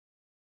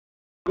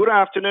Good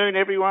afternoon,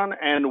 everyone,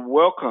 and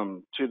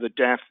welcome to the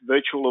DAF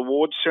Virtual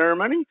Awards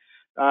Ceremony,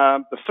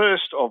 the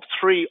first of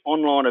 3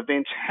 online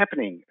events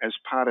happening as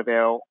part of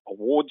our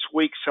Awards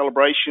Week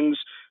celebrations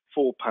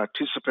for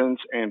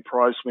participants and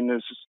prize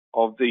winners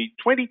of the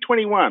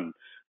 2021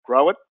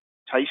 Grow It,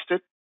 Taste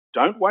It,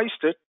 Don't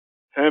Waste It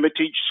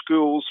Hermitage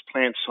Schools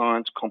Plant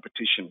Science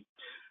Competition.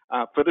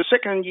 For the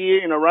second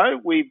year in a row,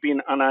 we've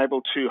been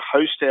unable to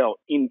host our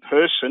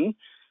in-person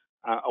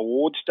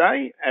Awards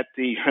Day at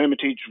the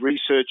Hermitage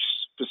Research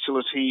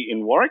Facility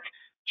in Warwick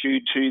due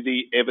to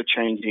the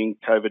ever-changing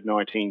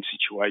COVID-19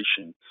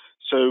 situation.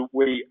 So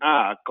we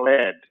are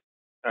delighted,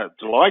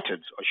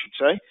 I should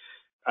say,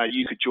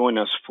 you could join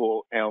us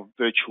for our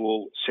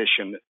virtual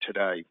session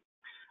today.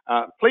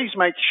 Please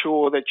make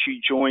sure that you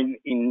join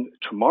in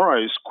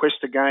tomorrow's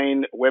Quest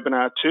Again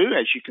webinar too,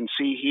 as you can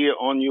see here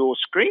on your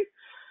screen,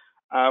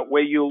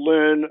 where you'll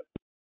learn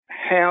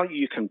how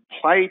you can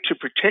play to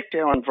protect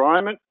our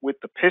environment with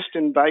the Pest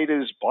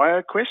Invaders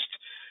BioQuest,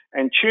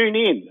 and tune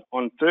in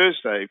on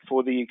Thursday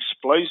for the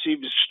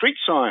explosive Street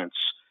Science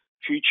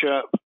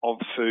Future of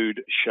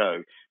Food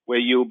show, where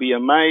you'll be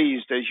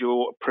amazed as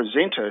your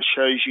presenter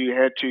shows you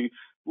how to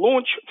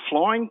launch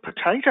flying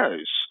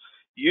potatoes,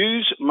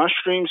 use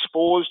mushroom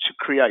spores to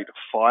create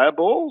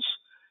fireballs,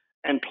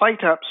 and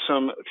plate up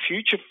some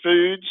future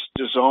foods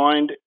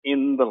designed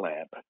in the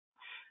lab.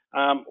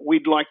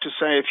 We'd like to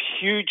say a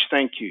huge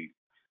thank you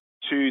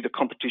to the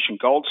competition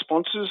gold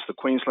sponsors, the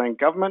Queensland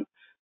Government,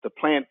 the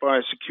Plant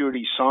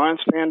Biosecurity Science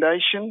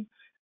Foundation,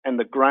 and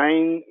the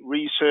Grain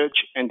Research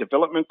and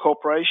Development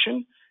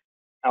Corporation,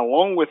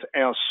 along with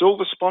our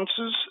silver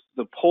sponsors,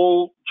 the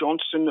Paul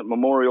Johnston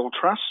Memorial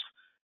Trust,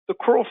 the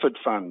Crawford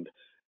Fund,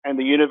 and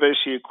the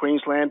University of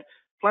Queensland,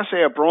 plus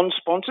our bronze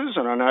sponsors,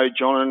 and I know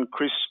John and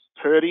Chris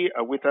Purdy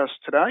are with us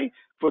today,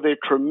 for their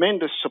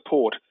tremendous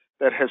support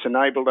that has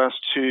enabled us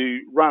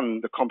to run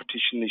the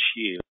competition this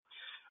year.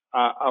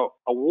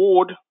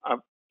 Award a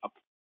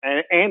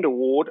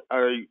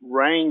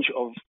range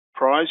of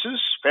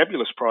prizes,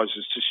 fabulous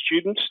prizes to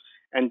students,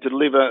 and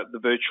deliver the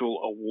virtual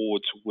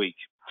awards week.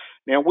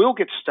 Now we'll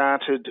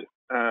start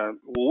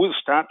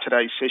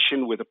today's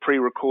session with a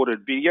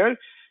pre-recorded video,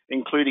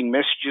 including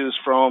messages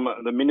from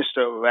the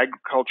Minister of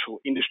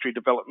Agricultural Industry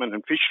Development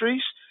and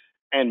Fisheries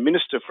and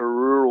Minister for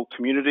Rural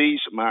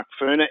Communities, Mark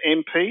Ferner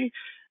MP,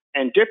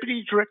 and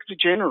Deputy Director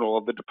General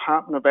of the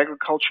Department of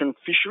Agriculture and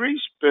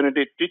Fisheries,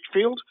 Bernadette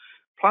Ditchfield,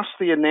 plus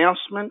the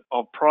announcement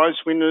of prize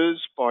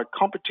winners by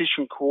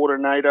Competition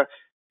Coordinator,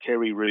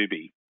 Kerry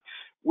Ruby.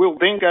 We'll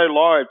then go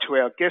live to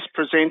our guest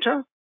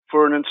presenter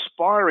for an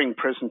inspiring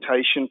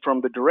presentation from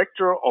the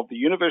Director of the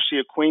University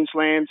of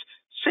Queensland's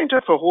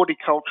Centre for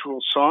Horticultural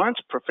Science,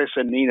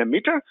 Professor Nina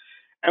Mitter,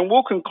 and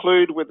we'll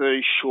conclude with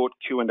a short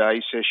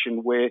Q&A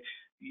session where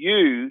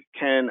you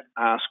can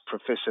ask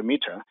Professor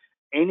Mitter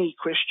any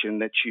question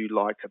that you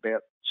like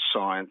about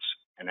science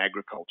and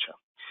agriculture.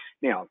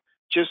 Now,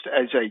 just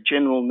as a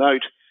general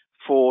note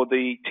for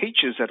the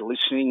teachers that are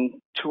listening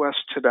to us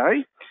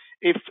today,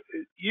 if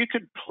you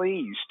could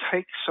please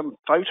take some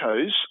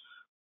photos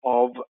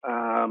of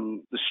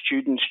the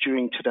students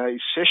during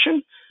today's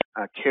session.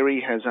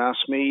 Kerry has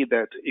asked me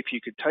that if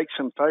you could take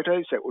some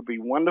photos, that would be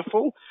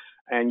wonderful,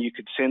 and you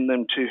could send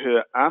them to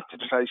her after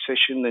today's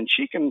session, then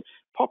she can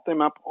pop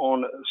them up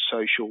on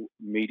social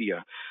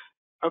media.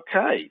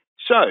 Okay,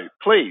 so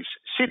please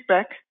sit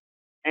back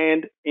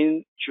and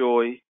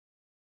enjoy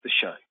the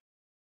show.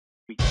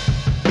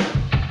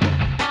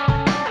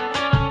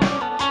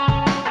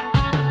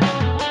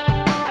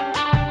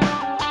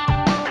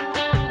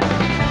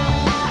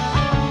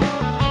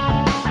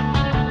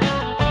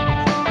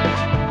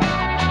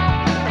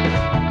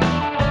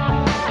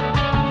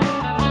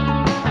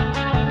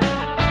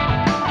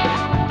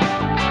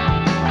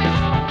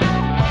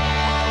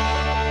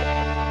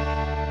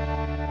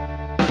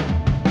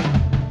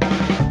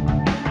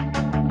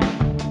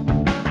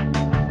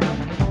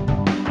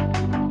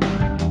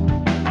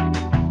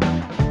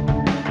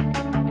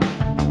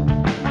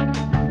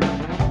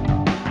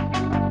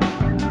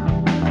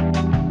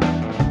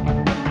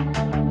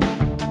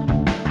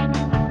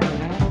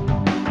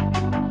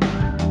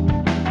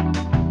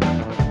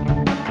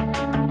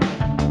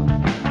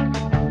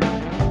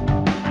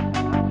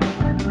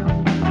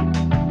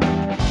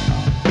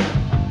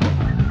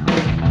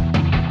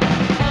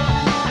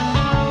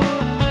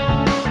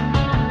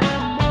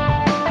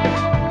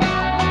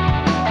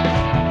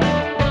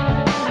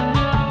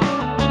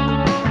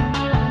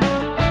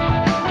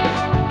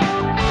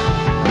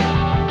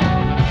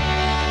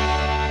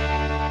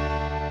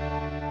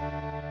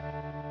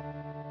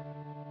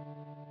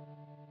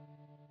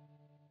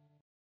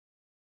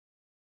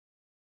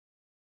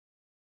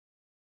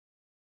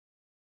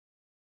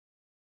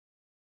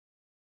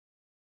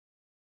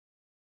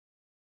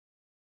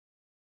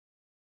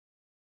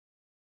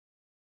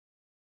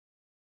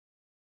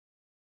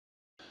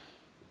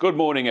 Good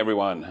morning,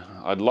 everyone.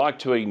 I'd like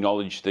to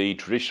acknowledge the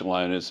traditional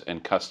owners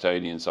and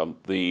custodians of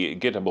the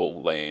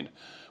Gittabul land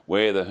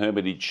where the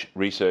Hermitage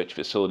Research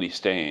Facility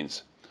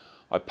stands.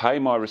 I pay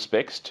my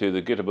respects to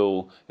the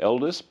Gittabul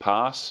elders,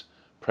 past,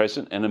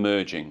 present and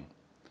emerging.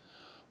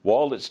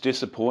 While it's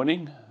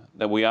disappointing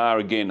that we are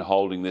again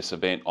holding this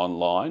event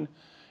online,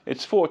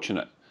 it's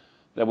fortunate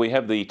that we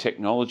have the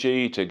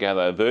technology to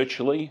gather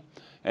virtually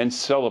and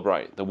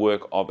celebrate the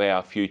work of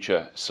our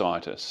future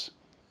scientists.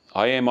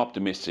 I am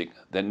optimistic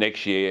that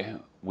next year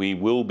we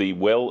will be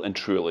well and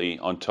truly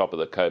on top of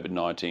the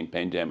COVID-19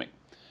 pandemic,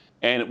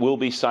 and it will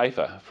be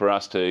safer for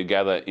us to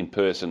gather in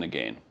person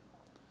again.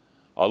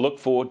 I look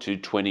forward to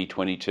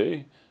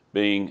 2022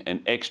 being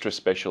an extra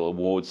special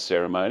awards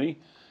ceremony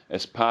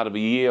as part of a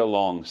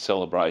year-long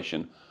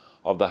celebration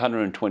of the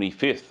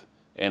 125th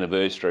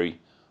anniversary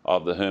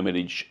of the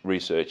Hermitage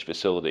Research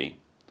Facility.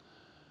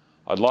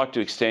 I'd like to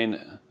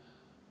extend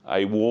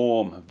a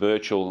warm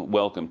virtual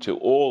welcome to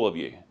all of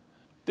you.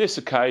 This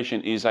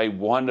occasion is a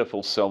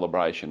wonderful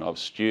celebration of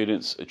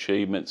students'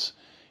 achievements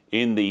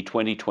in the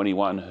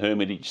 2021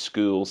 Hermitage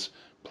Schools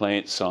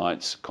Plant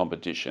Science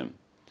Competition.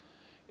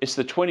 It's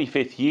the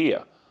 25th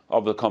year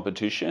of the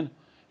competition,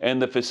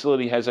 and the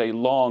facility has a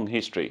long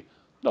history,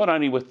 not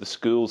only with the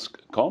schools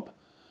comp,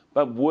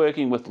 but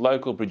working with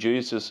local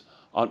producers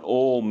on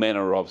all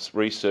manner of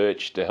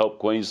research to help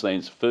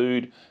Queensland's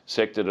food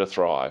sector to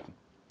thrive.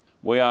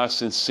 We are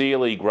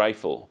sincerely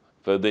grateful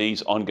for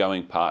these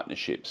ongoing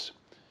partnerships.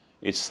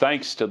 It's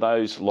thanks to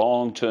those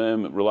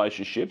long-term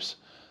relationships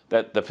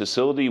that the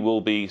facility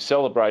will be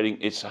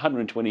celebrating its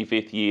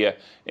 125th year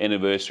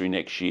anniversary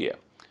next year.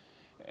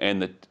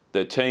 And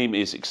the team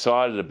is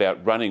excited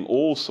about running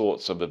all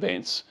sorts of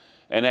events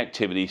and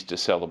activities to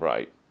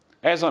celebrate.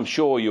 As I'm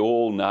sure you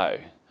all know,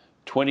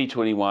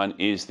 2021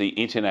 is the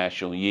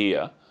International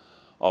Year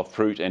of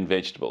Fruit and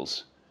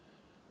Vegetables,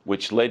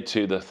 which led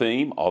to the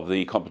theme of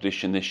the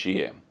competition this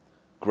year.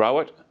 Grow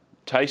it,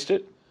 taste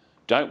it,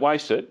 don't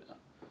waste it.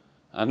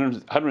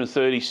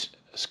 130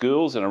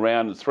 schools and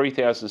around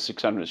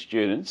 3,600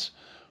 students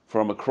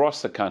from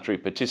across the country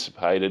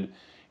participated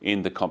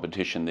in the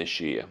competition this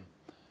year.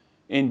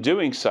 In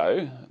doing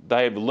so,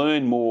 they have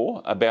learned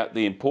more about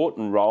the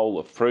important role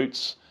of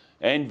fruits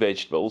and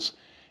vegetables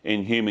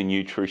in human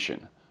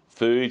nutrition,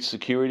 food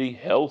security,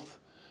 health,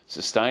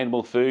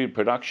 sustainable food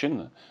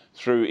production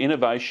through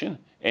innovation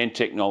and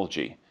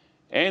technology,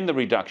 and the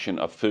reduction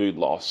of food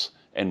loss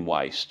and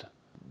waste.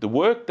 The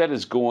work that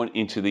has gone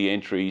into the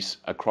entries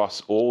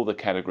across all the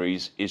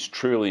categories is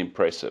truly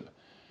impressive,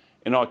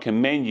 and I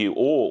commend you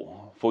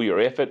all for your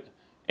effort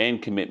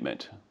and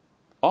commitment.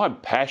 I'm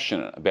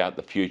passionate about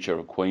the future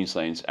of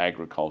Queensland's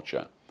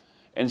agriculture,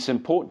 and it's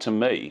important to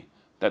me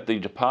that the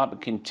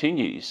department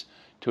continues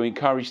to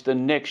encourage the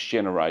next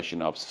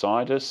generation of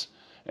scientists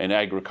and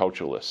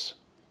agriculturalists.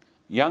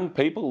 Young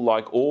people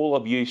like all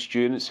of you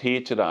students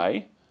here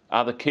today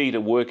are the key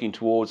to working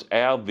towards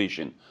our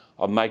vision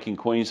of making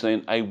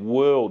Queensland a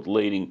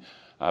world-leading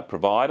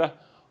provider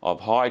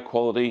of high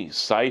quality,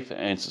 safe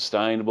and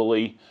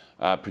sustainably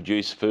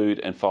produced food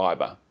and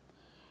fibre.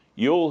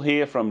 You'll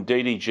hear from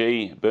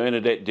DDG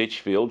Bernadette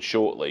Ditchfield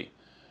shortly.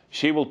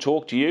 She will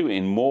talk to you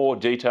in more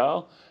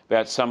detail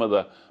about some of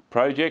the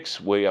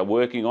projects we are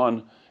working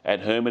on at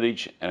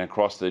Hermitage and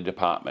across the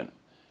department.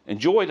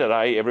 Enjoy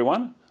today,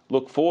 everyone.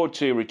 Look forward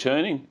to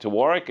returning to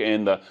Warwick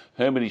and the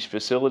Hermitage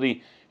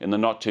facility in the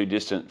not too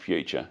distant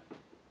future.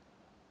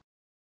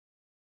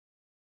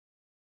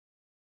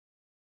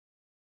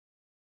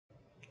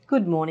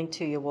 Good morning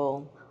to you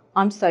all.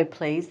 I'm so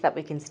pleased that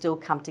we can still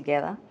come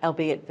together,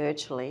 albeit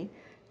virtually,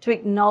 to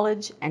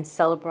acknowledge and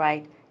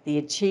celebrate the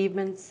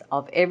achievements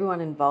of everyone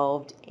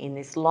involved in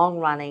this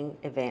long-running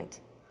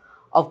event.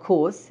 Of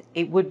course,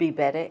 it would be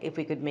better if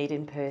we could meet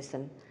in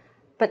person,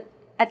 but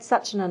at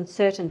such an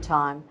uncertain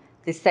time,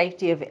 the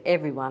safety of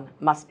everyone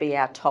must be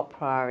our top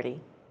priority.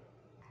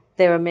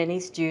 There are many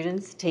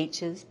students,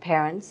 teachers,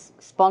 parents,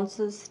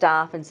 sponsors,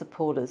 staff and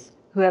supporters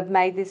who have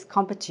made this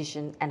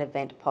competition and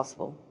event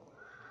possible.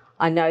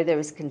 I know there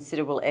is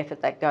considerable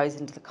effort that goes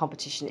into the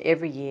competition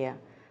every year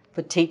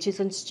for teachers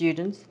and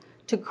students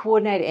to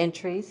coordinate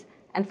entries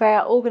and for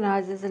our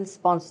organisers and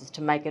sponsors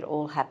to make it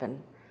all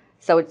happen.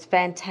 So it's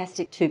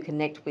fantastic to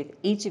connect with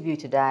each of you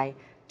today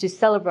to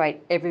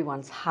celebrate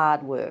everyone's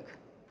hard work.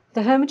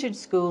 The Hermitage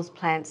Schools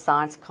Plant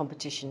Science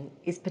Competition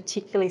is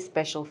particularly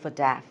special for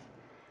DAF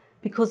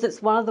because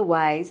it's one of the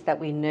ways that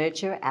we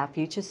nurture our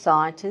future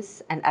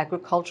scientists and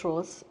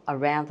agriculturalists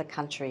around the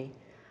country.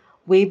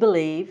 We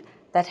believe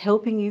that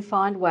helping you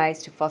find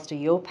ways to foster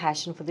your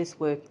passion for this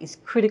work is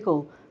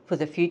critical for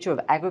the future of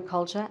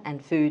agriculture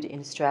and food in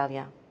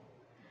Australia.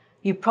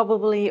 You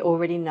probably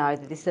already know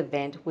that this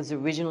event was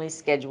originally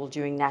scheduled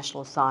during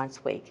National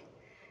Science Week.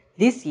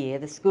 This year,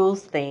 the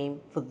school's theme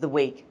for the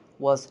week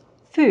was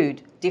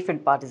Food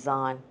Different by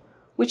Design,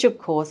 which of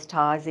course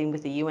ties in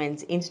with the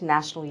UN's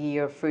International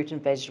Year of Fruit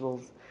and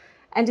Vegetables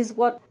and is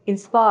what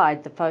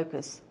inspired the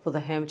focus for the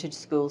Hermitage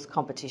Schools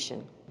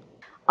competition.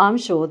 I'm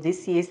sure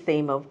this year's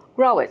theme of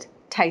Grow It,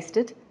 Taste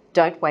It,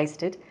 Don't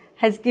Waste It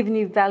has given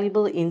you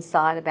valuable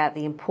insight about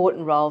the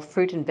important role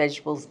fruit and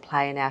vegetables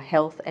play in our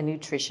health and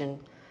nutrition,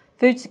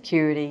 food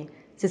security,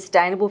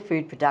 sustainable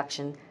food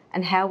production,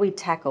 and how we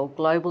tackle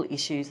global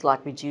issues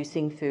like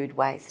reducing food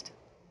waste.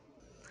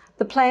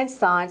 The plant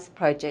science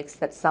projects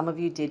that some of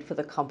you did for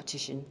the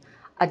competition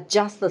are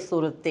just the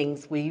sort of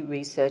things we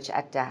research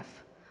at DAF.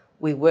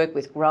 We work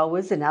with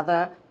growers and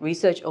other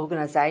research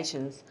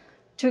organisations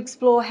to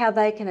explore how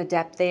they can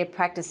adapt their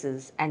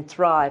practices and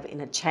thrive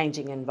in a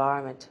changing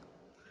environment.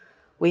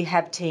 We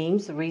have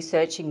teams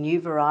researching new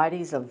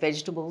varieties of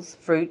vegetables,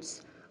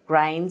 fruits,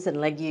 grains and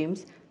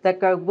legumes that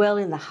grow well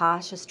in the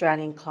harsh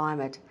Australian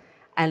climate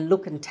and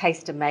look and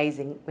taste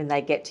amazing when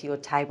they get to your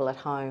table at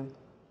home.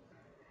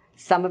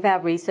 Some of our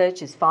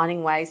research is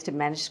finding ways to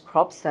manage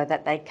crops so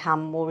that they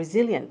become more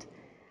resilient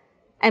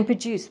and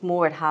produce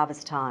more at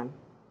harvest time.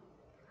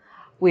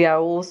 We are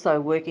also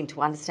working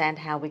to understand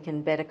how we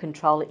can better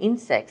control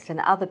insects and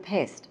other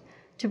pests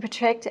to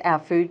protect our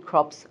food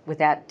crops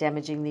without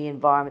damaging the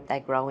environment they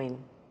grow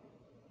in.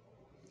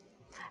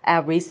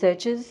 Our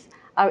researchers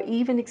are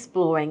even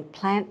exploring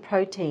plant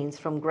proteins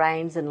from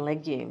grains and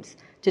legumes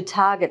to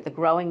target the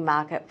growing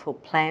market for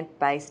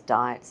plant-based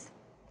diets.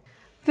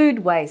 Food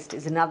waste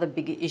is another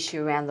big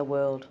issue around the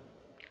world.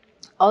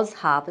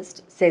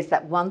 OzHarvest says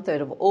that 1/3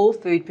 of all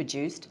food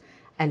produced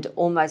and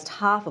almost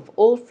half of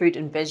all fruit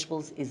and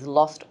vegetables is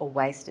lost or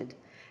wasted.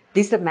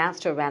 This amounts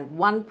to around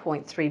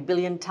 1.3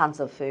 billion tonnes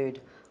of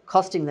food,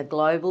 costing the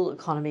global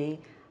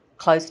economy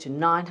close to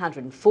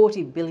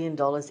 $940 billion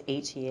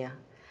each year.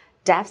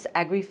 DAF's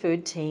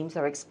agri-food teams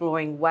are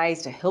exploring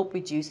ways to help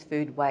reduce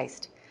food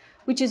waste,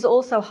 which is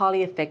also a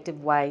highly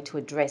effective way to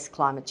address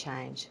climate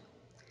change.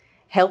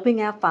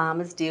 Helping our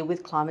farmers deal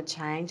with climate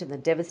change and the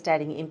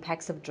devastating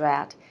impacts of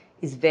drought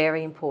is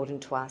very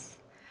important to us.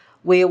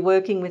 We are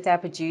working with our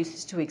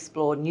producers to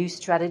explore new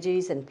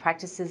strategies and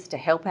practices to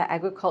help our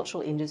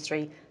agricultural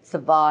industry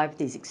survive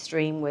these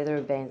extreme weather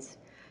events,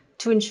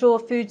 to ensure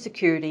food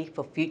security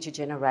for future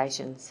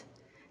generations.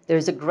 There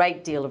is a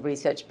great deal of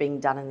research being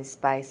done in this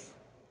space.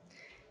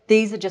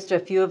 These are just a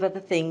few of the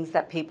things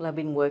that people have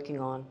been working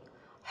on.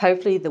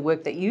 Hopefully the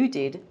work that you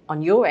did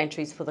on your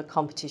entries for the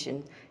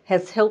competition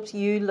has helped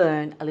you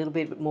learn a little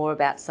bit more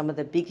about some of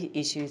the big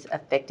issues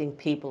affecting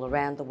people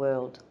around the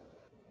world.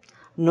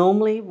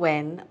 Normally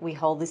when we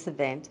hold this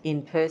event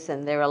in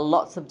person, there are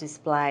lots of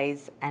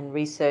displays and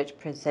research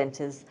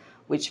presenters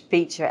which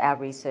feature our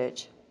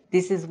research.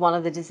 This is one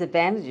of the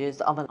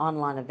disadvantages of an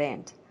online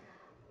event.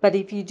 But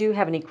if you do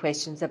have any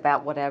questions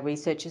about what our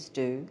researchers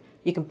do,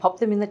 you can pop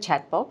them in the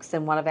chat box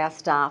and one of our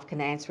staff can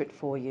answer it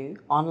for you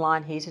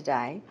online here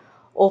today,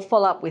 or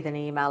follow up with an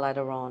email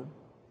later on.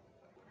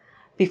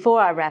 Before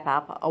I wrap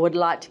up, I would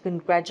like to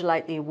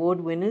congratulate the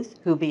award winners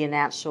who will be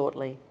announced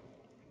shortly.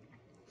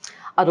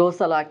 I'd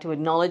also like to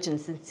acknowledge and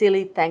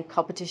sincerely thank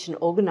competition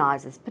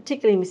organisers,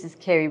 particularly Mrs.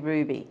 Kerry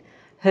Ruby,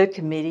 her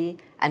committee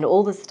and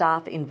all the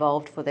staff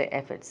involved for their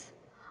efforts.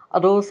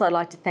 I'd also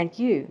like to thank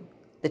you,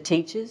 the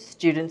teachers,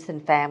 students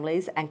and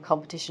families and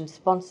competition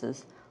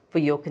sponsors for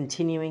your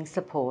continuing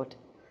support.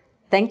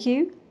 Thank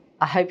you.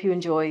 I hope you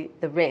enjoy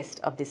the rest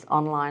of this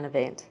online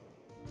event.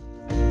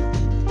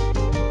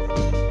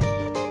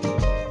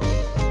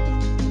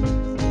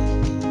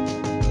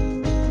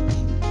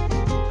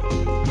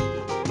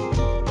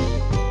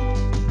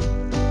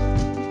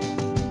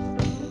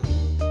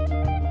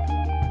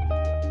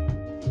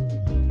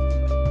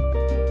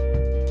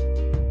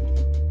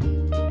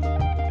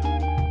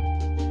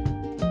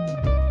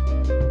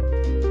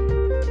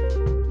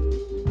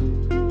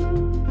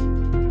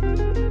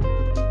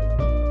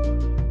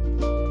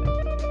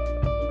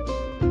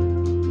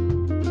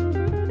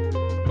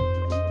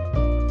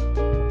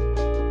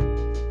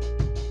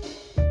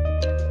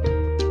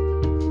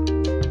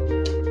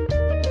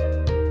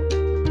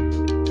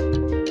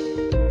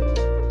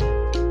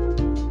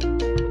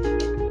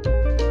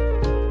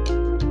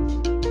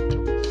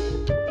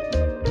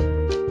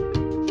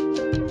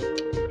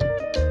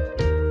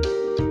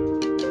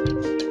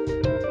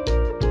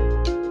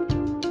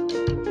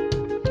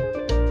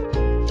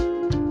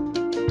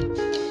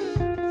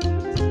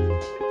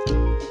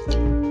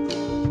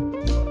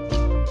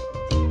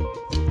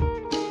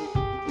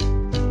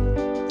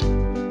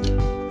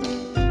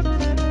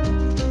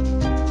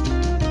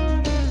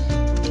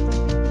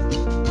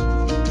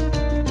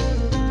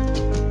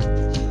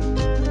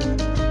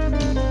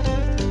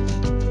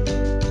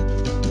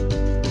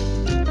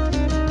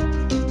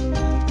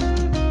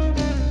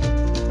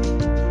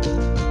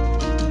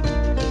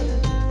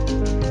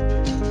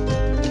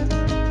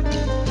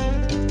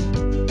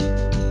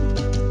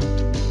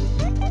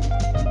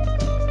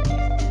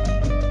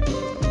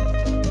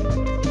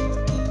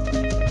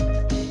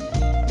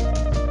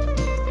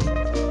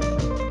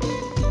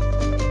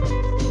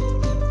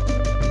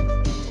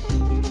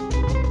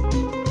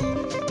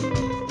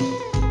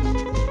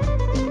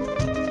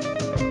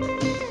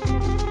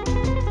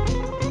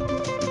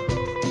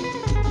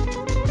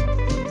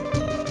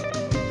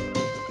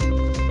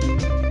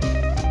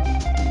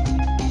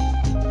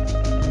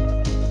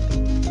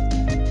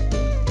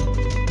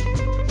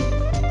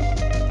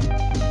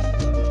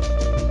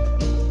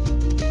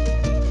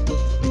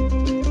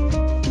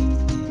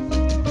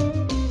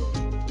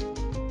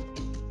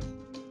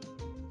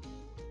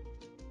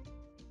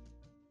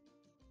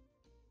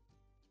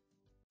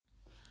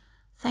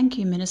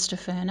 Minister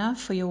Ferner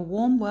for your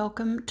warm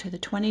welcome to the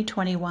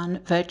 2021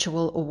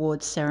 Virtual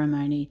Awards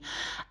Ceremony,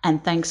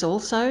 and thanks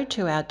also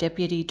to our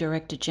Deputy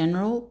Director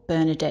General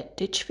Bernadette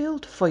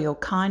Ditchfield for your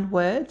kind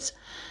words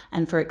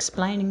and for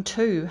explaining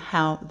too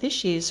how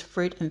this year's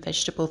fruit and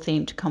vegetable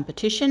themed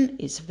competition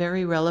is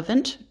very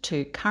relevant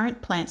to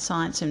current plant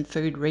science and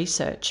food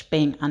research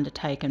being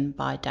undertaken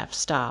by DAF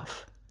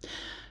staff.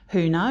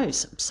 Who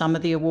knows, some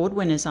of the award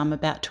winners I'm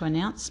about to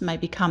announce may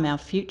become our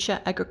future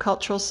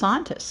agricultural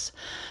scientists,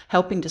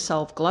 helping to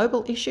solve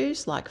global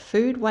issues like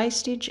food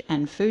wastage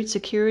and food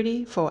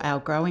security for our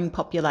growing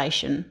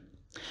population.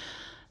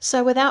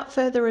 So without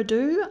further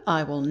ado,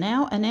 I will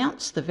now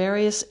announce the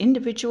various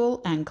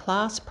individual and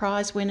class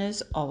prize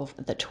winners of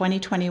the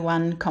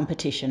 2021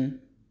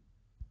 competition.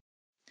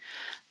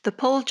 The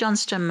Paul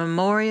Johnston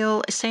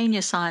Memorial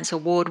Senior Science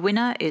Award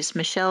winner is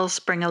Michelle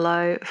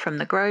Springerlow from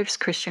the Groves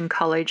Christian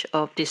College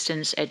of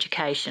Distance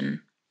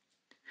Education.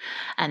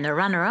 And the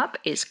runner-up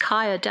is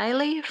Kaya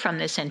Daly from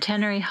the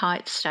Centenary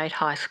Heights State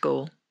High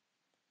School.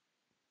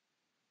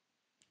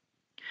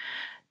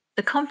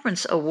 The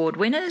conference award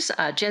winners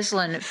are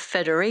Jessalyn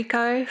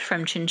Federico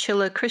from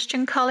Chinchilla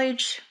Christian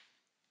College,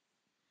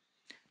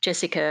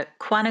 Jessica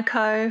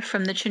Quantico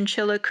from the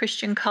Chinchilla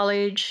Christian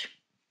College,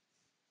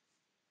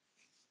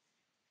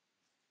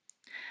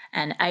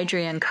 and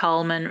Adrian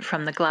Coleman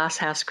from the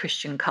Glasshouse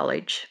Christian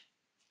College.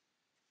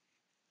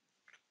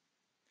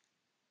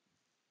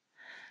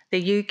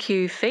 The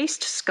UQ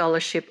Feast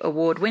Scholarship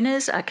Award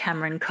winners are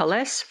Cameron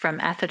Colles from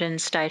Atherton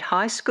State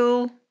High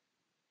School,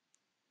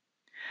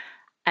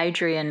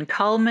 Adrian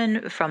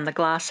Coleman from the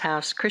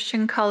Glasshouse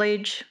Christian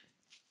College,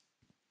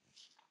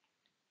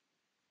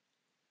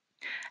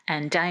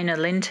 and Dana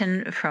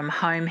Linton from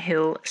Home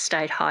Hill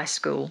State High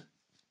School.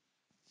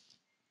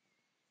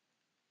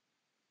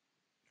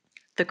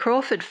 The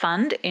Crawford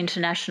Fund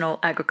International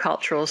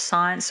Agricultural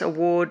Science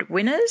Award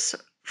winners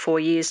for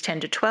years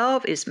 10 to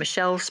 12 is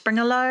Michelle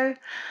Springerlow.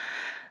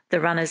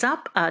 The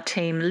runners-up are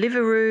Team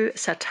Liveroo,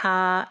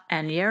 Satar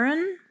and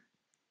Yeren,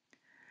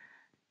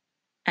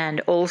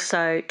 and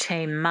also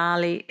Team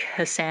Marley,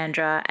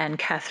 Cassandra and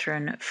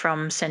Catherine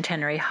from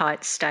Centenary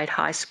Heights State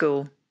High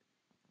School.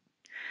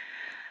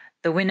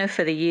 The winner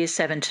for the Year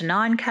 7 to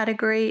 9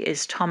 category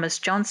is Thomas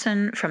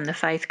Johnson from the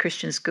Faith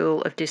Christian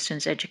School of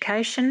Distance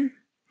Education,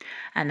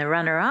 and the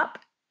runner-up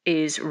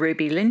is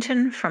Ruby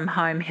Linton from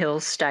Home Hill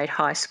State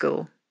High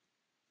School.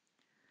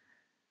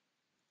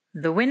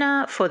 The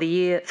winner for the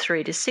Year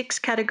 3 to 6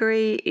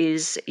 category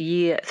is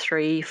Year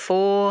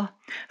 3-4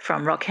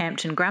 from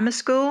Rockhampton Grammar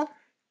School,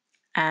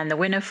 and the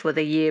winner for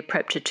the Year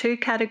Prep to 2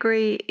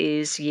 category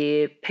is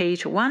Year P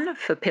to 1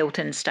 for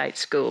Pilton State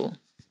School.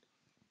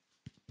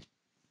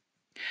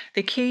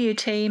 The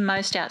QUT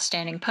Most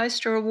Outstanding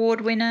Poster Award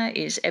winner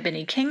is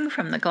Ebony King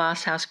from the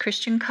Glasshouse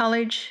Christian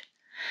College,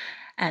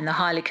 and the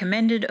Highly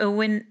Commended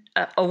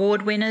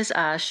Award winners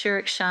are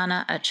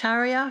Shurikshana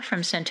Acharya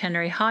from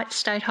Centenary Heights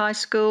State High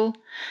School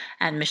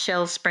and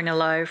Michelle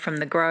Springerlow from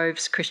the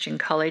Groves Christian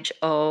College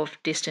of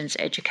Distance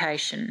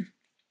Education.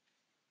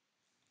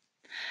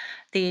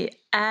 The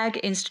Ag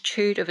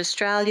Institute of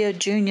Australia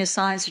Junior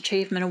Science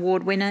Achievement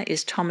Award winner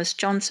is Thomas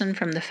Johnson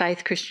from the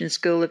Faith Christian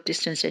School of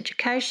Distance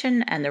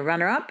Education, and the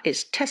runner-up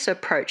is Tessa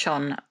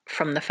Prochon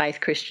from the Faith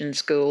Christian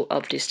School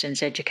of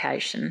Distance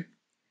Education.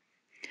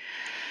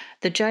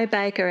 The Joe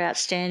Baker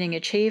Outstanding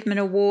Achievement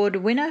Award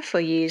winner for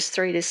years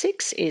 3 to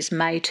 6 is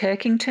May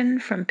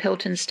Turkington from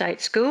Pilton State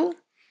School,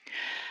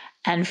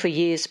 and for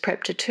years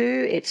Prep to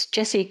 2 it's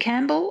Jessie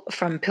Campbell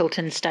from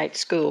Pilton State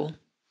School.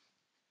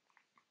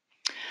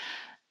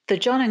 The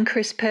John and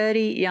Chris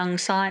Purdy Young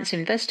Science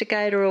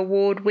Investigator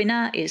Award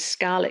winner is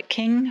Scarlett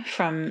King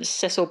from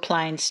Cecil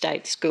Plains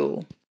State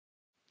School.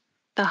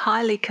 The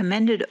Highly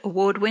Commended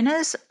Award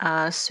winners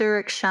are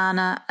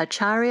Surikshana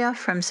Acharya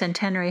from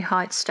Centenary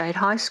Heights State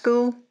High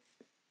School,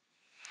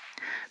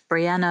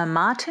 Brianna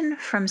Martin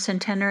from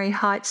Centenary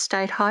Heights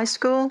State High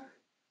School,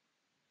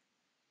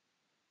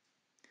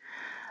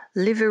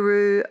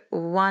 Liveroo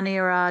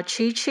Wanira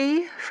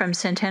Chichi from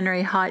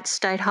Centenary Heights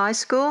State High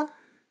School,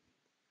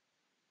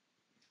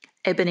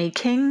 Ebony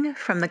King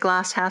from the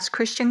Glasshouse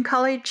Christian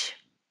College,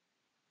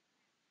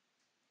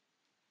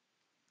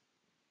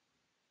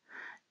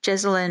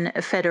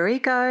 Jessalyn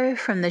Federico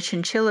from the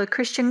Chinchilla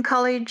Christian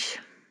College,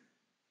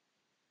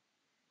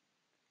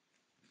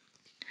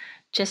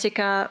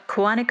 Jessica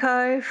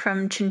Quantico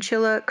from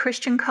Chinchilla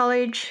Christian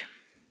College,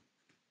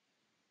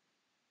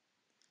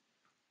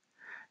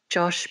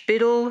 Josh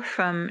Biddle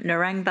from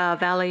Narangba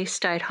Valley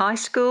State High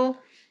School,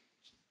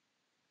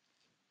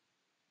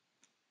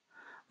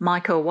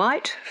 Michael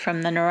White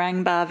from the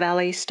Narangba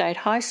Valley State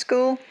High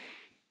School,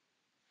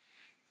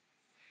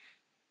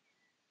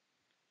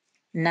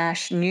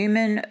 Nash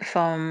Newman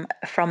from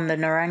the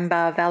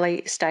Narangba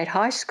Valley State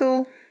High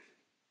School,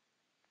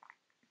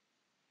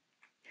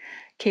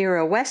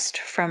 Kira West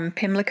from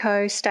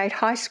Pimlico State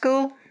High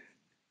School,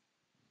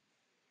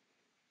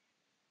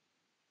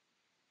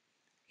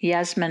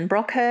 Yasmin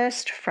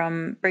Brockhurst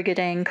from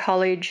Brigadine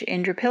College,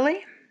 Indooroopilly,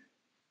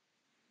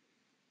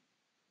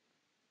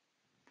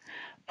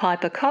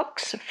 Piper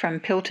Cox from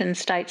Pilton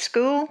State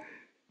School,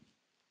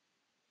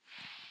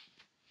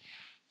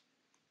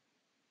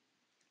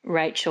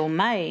 Rachel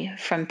May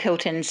from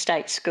Pilton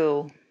State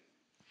School,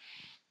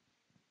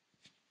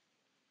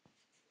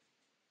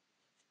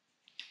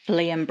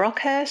 Liam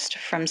Brockhurst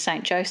from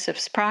St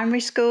Joseph's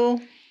Primary School,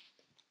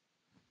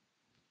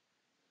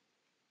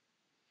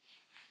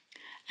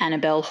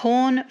 Annabelle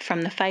Horn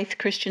from the Faith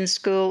Christian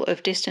School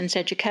of Distance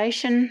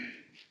Education,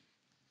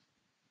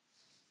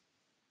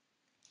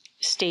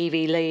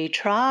 Stevie Lee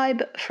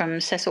Tribe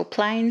from Cecil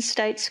Plains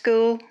State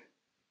School,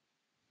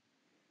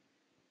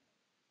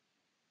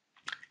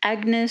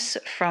 Agnes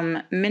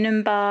from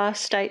Minimbar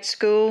State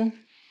School,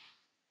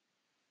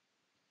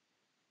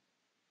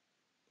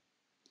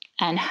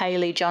 and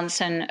Hayley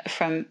Johnson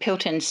from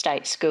Pilton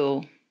State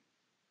School.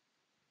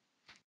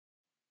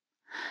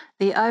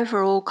 The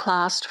overall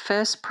class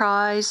first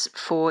prize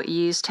for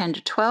Years 10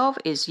 to 12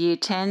 is Year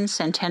 10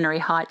 Centenary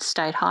Heights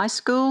State High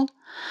School.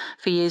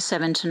 For Years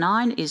 7 to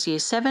 9 is Year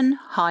 7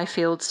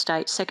 Highfield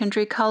State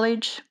Secondary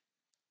College.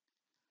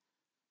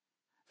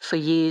 For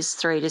Years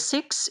 3 to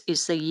 6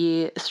 is the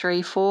Year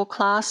 3-4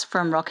 class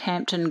from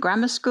Rockhampton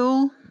Grammar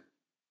School.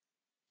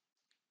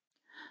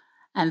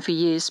 And for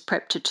Years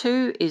Prep to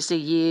 2 is the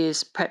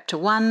Years Prep to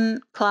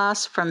 1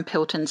 class from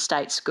Pilton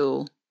State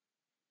School.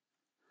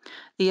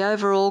 The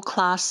overall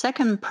class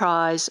second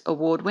prize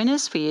award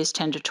winners for Years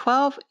 10 to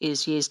 12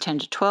 is Years 10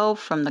 to 12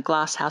 from the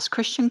Glasshouse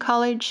Christian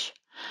College.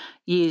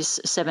 Years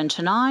 7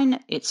 to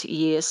 9, it's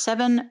Year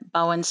 7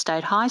 Bowen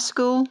State High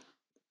School.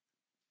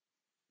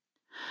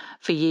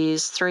 For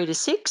Years 3 to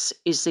 6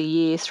 is the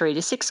Year 3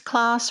 to 6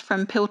 class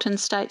from Pilton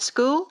State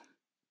School.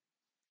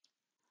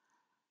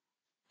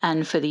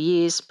 And for the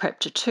Years Prep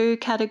to 2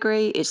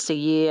 category, it's the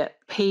Year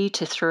P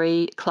to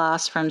 3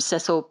 class from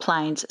Cecil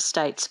Plains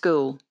State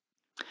School.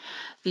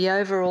 The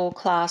overall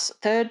class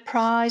third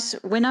prize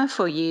winner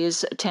for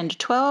Years 10 to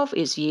 12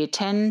 is Year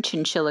 10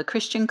 Chinchilla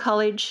Christian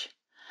College.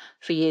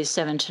 For Years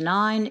 7 to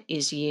 9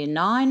 is Year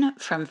 9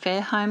 from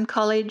Fairholme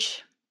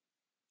College.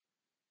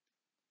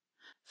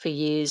 For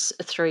Years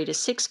 3 to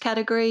 6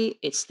 category,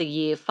 it's the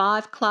Year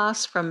 5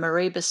 class from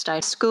Mareeba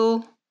State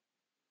School.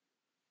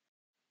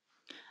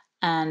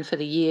 And for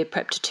the Year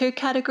Prep to 2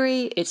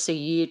 category, it's the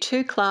Year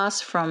 2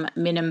 class from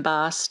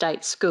Minimbar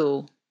State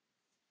School.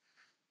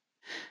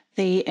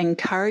 The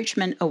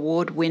Encouragement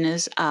Award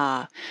winners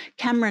are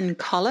Cameron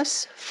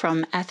Collis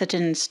from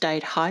Atherton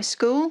State High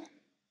School,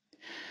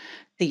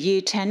 the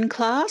Year 10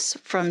 class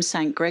from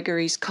St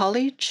Gregory's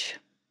College,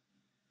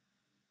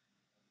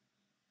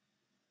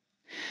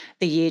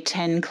 the Year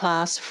 10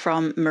 class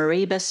from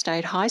Mareeba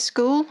State High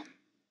School,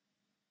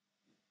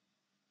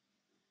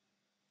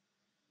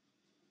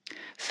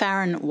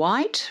 Farron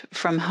White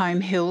from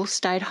Home Hill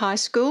State High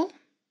School,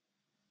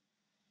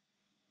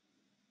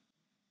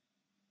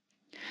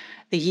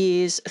 the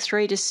Years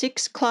 3 to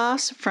 6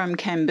 class from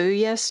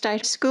Cambodia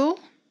State School,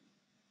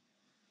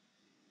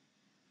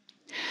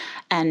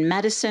 and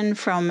Madison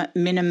from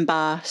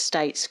Minimbar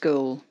State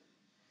School.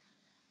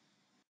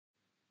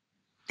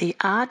 The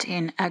Art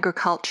in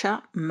Agriculture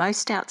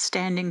Most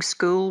Outstanding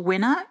School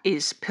winner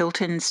is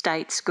Pilton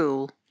State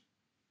School.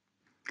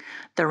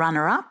 The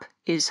runner-up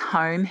is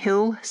Home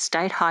Hill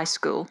State High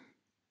School.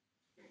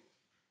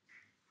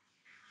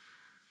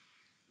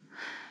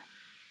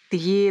 The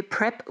Year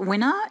Prep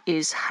winner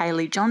is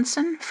Hayley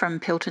Johnson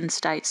from Pilton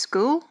State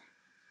School.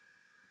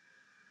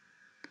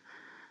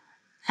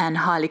 And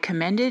highly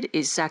commended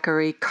is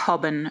Zachary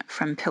Cobban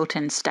from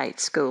Pilton State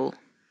School.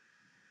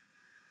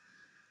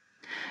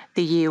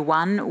 The Year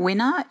 1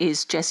 winner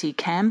is Jessie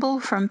Campbell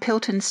from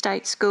Pilton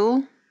State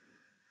School.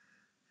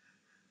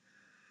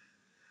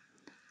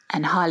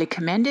 And highly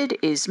commended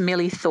is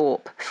Millie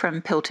Thorpe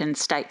from Pilton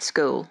State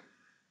School.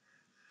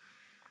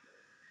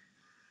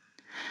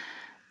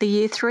 The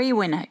Year 3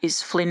 winner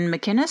is Flynn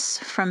McInnes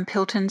from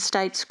Pilton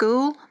State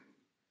School.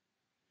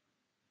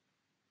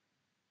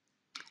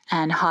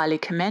 And highly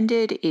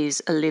commended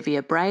is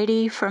Olivia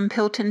Brady from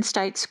Pilton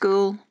State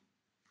School.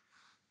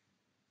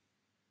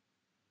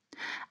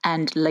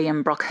 And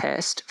Liam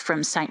Brockhurst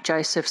from St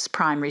Joseph's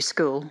Primary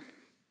School.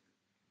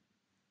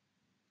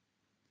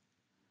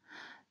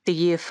 The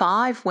Year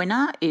 5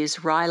 winner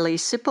is Riley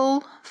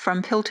Sipple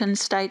from Pilton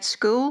State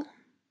School.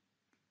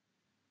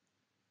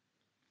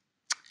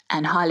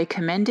 And highly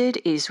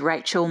commended is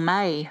Rachel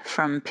May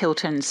from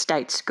Pilton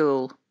State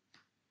School.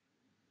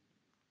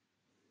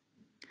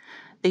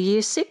 The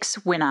Year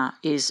 6 winner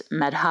is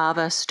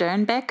Madhava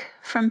Sternbeck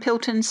from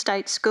Pilton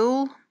State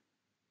School.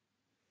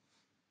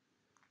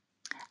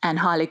 And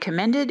highly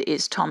commended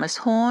is Thomas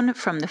Horn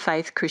from the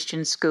Faith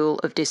Christian School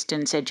of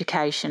Distance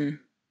Education.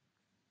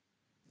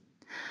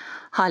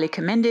 Highly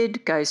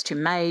commended goes to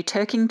May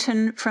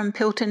Turkington from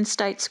Pilton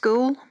State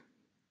School.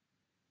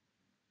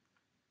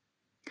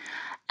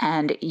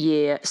 And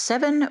Year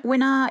 7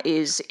 winner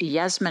is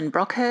Yasmin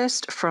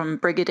Brockhurst from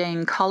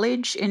Brigadine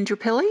College in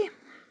Drupilly.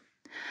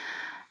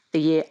 The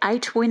Year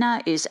 8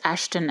 winner is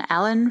Ashton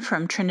Allen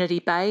from Trinity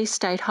Bay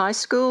State High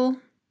School.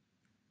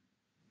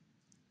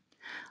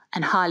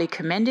 And highly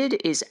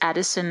commended is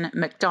Addison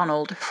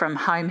McDonald from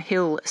Home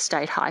Hill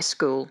State High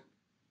School.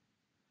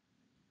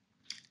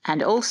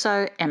 And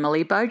also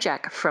Emily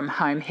Bojack from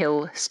Home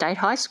Hill State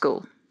High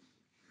School.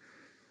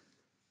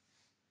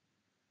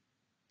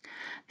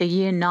 The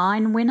Year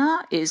 9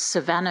 winner is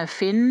Savannah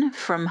Finn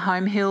from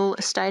Home Hill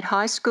State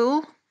High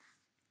School.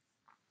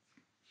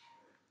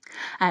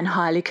 And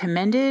highly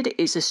commended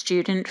is a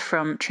student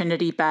from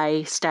Trinity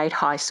Bay State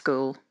High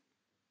School.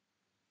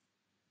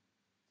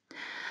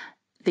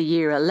 The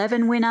Year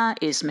 11 winner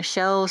is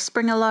Michelle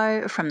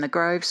Springerlow from the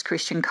Groves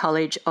Christian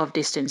College of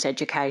Distance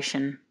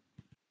Education.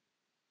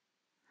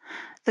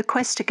 The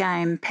Questa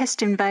Game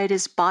Pest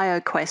Invaders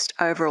BioQuest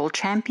overall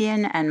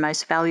champion and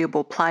most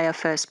valuable player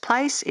first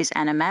place is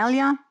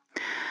Animalia.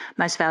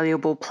 Most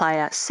valuable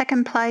player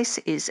second place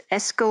is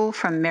Eskel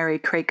from Merry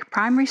Creek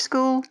Primary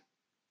School.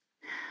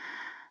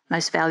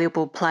 Most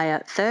valuable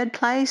player third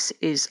place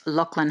is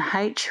Lachlan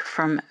H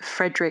from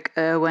Frederick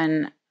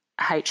Irwin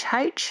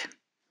HH.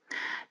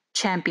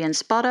 Champion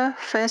spotter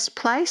first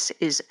place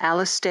is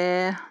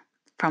Alistair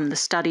from the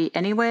Study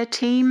Anywhere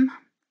team.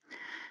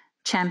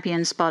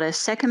 Champion spotter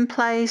second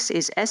place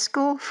is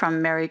Eskel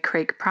from Merry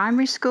Creek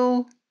Primary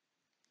School.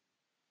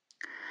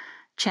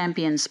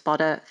 Champion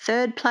spotter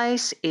third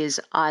place is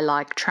I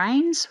Like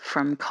Trains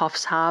from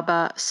Coffs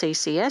Harbour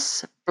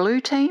CCS Blue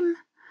Team.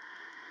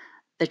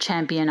 The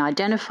champion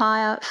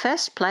identifier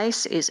first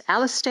place is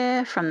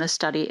Alistair from the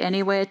Study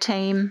Anywhere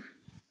team.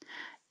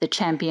 The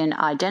champion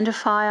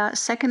identifier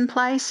second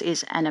place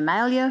is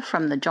Animalia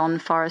from the John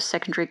Forrest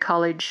Secondary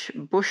College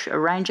Bush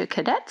Ranger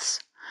Cadets.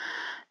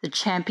 The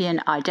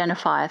champion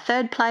identifier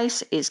third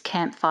place is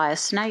Campfire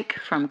Snake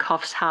from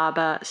Coffs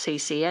Harbour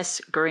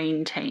CCS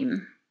Green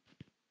Team.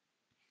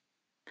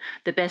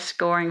 The best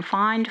scoring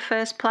find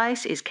first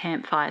place is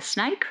Campfire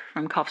Snake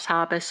from Coffs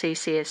Harbour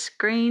CCS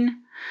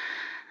Green.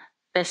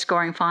 Best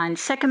scoring find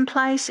second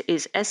place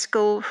is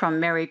Eskel from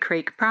Merry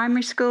Creek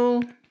Primary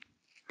School.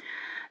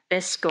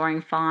 Best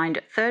scoring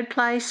find third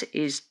place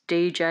is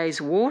DJ's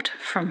Wart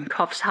from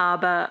Coffs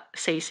Harbour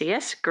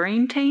CCS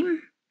Green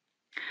Team.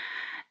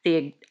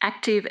 The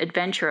Active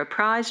Adventurer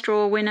Prize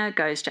Draw winner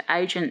goes to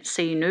Agent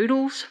C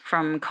Noodles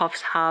from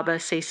Coffs Harbour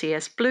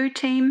CCS Blue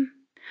Team.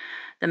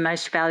 The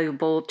most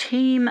valuable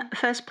team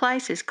first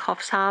place is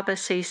Coffs Harbour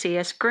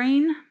CCS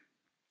Green.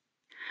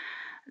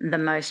 The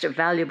most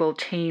valuable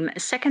team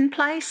second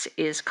place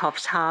is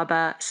Coffs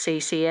Harbour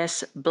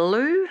CCS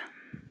Blue.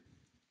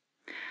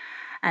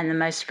 And the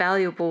most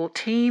valuable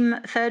team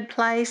third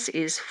place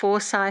is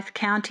Forsyth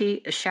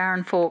County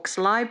Sharon Forks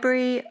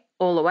Library,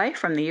 all the way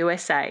from the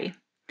USA.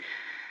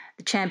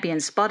 The champion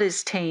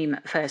spotters team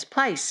first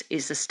place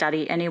is the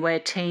Study Anywhere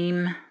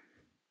team.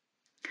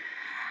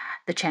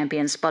 The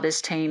champion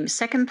spotters team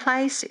second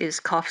place is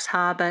Coffs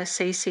Harbour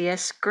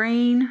CCS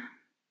Green.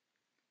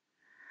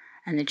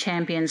 And the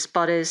champion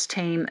spotters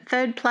team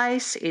third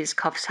place is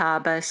Coffs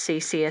Harbour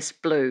CCS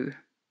Blue.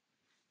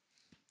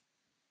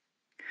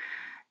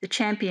 The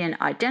champion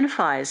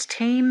identifiers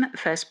team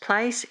first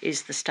place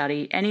is the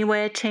Study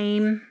Anywhere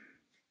team.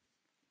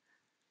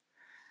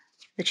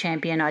 The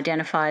champion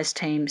identifiers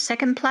team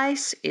second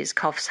place is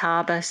Coffs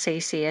Harbour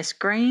CCS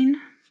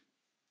Green.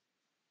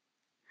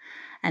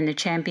 And the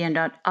champion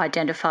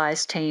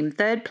identifiers team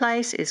third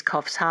place is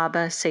Coffs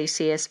Harbour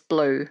CCS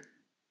Blue.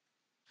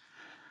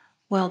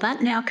 Well,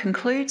 that now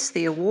concludes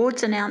the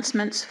awards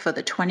announcements for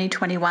the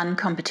 2021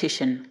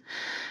 competition.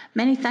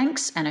 Many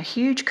thanks and a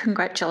huge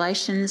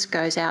congratulations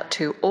goes out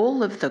to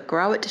all of the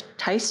Grow It,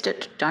 Taste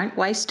It, Don't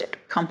Waste It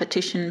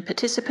competition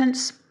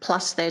participants,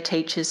 plus their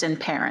teachers and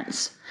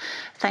parents.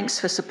 Thanks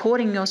for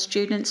supporting your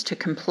students to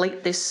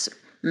complete this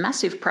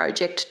massive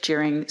project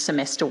during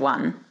semester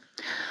 1.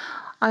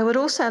 I would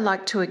also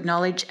like to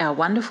acknowledge our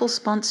wonderful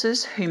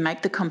sponsors who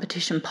make the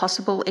competition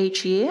possible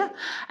each year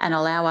and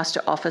allow us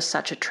to offer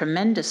such a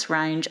tremendous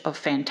range of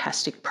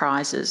fantastic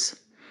prizes.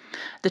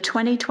 The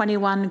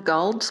 2021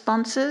 gold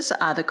sponsors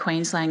are the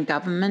Queensland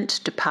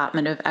Government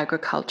Department of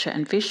Agriculture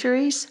and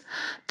Fisheries,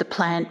 the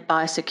Plant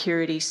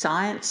Biosecurity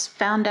Science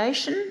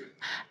Foundation,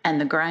 and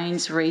the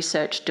Grains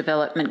Research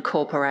Development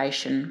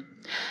Corporation.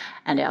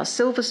 And our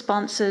silver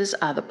sponsors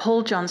are the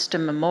Paul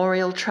Johnston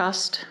Memorial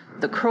Trust,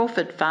 the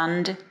Crawford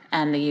Fund,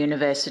 and the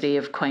University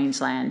of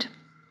Queensland.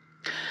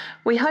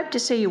 We hope to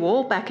see you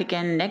all back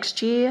again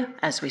next year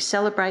as we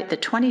celebrate the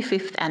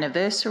 25th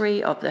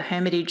anniversary of the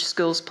Hermitage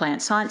Schools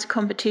Plant Science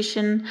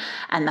Competition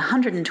and the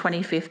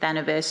 125th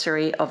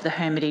anniversary of the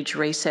Hermitage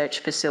Research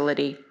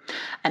Facility.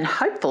 And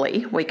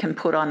hopefully we can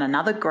put on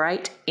another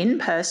great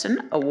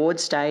in-person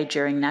awards day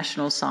during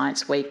National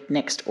Science Week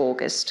next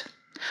August.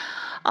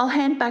 I'll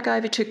hand back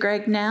over to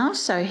Greg now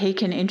so he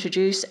can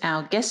introduce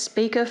our guest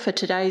speaker for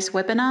today's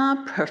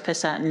webinar,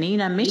 Professor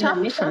Nina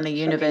Mitter from the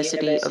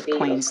University of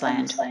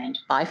Queensland.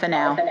 Bye for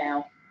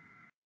now.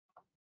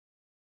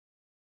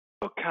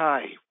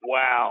 Okay,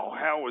 wow,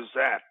 how was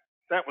that?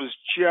 That was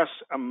just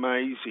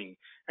amazing.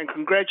 And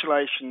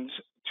congratulations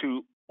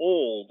to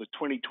all the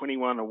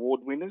 2021 award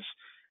winners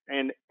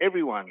and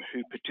everyone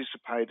who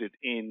participated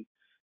in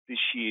this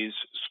year's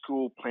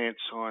School Plant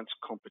Science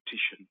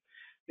competition.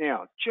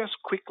 Now, just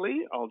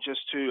quickly, I'll just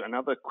do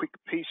another quick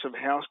piece of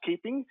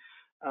housekeeping.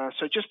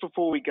 So just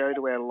before we go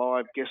to our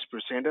live guest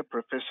presenter,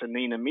 Professor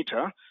Nina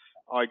Mitter,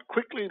 I'd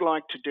quickly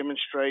like to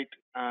demonstrate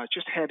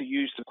just how to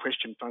use the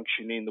question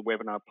function in the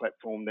webinar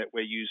platform that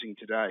we're using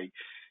today.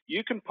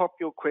 You can pop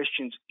your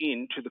questions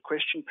into the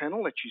question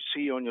panel that you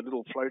see on your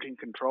little floating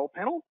control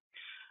panel.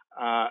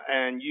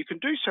 And you can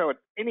do so at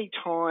any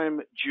time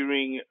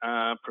during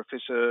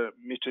Professor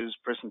Mitter's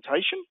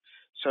presentation.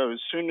 So as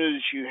soon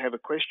as you have a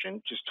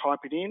question, just type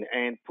it in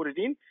and put it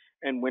in.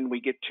 And when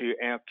we get to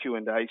our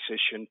Q&A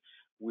session,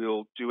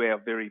 we'll do our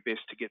very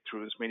best to get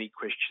through as many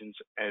questions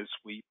as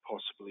we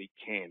possibly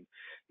can.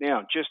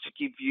 Now, just to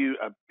give you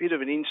a bit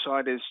of an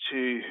insight as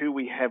to who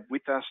we have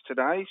with us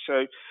today.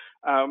 So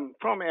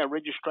from our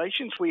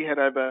registrations, we had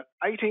over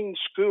 18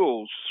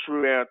 schools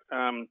throughout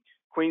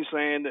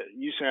Queensland,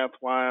 New South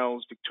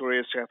Wales,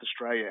 Victoria, South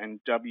Australia and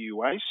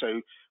WA.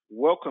 So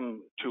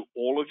welcome to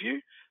all of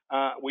you.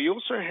 We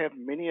also have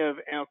many of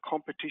our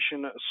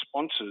competition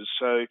sponsors.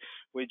 So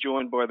we're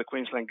joined by the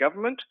Queensland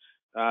Government,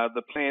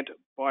 the Plant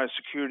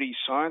Biosecurity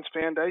Science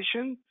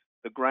Foundation,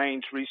 the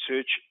Grains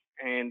Research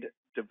and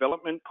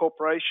Development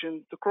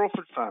Corporation, the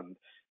Crawford Fund,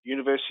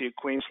 University of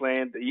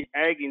Queensland, the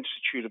Ag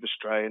Institute of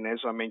Australia, and as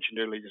I mentioned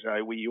earlier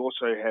today, we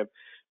also have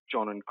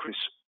John and Chris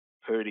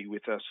Purdy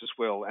with us as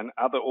well. And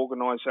other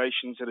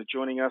organisations that are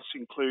joining us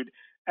include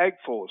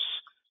AgForce,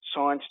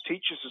 Science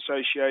Teachers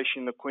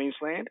Association of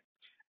Queensland,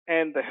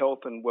 and the Health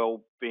and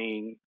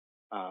Wellbeing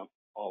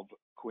of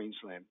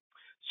Queensland.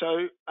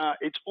 So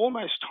it's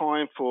almost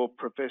time for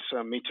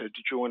Professor Mitter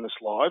to join us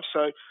live.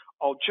 So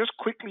I'll just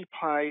quickly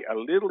play a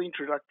little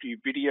introductory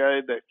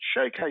video that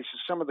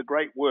showcases some of the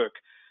great work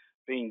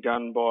being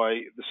done by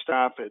the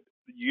staff at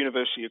the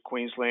University of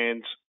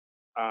Queensland's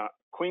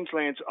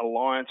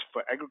Alliance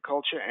for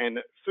Agriculture and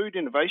Food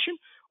Innovation,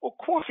 or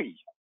QAFI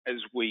as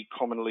we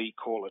commonly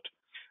call it.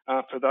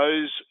 For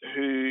those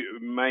who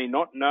may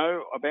not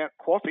know about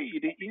QAFI,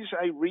 it is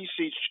a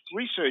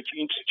research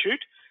institute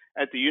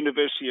at the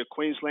University of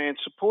Queensland,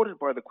 supported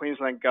by the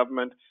Queensland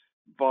Government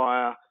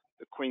via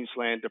the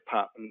Queensland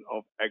Department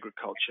of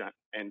Agriculture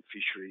and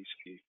Fisheries.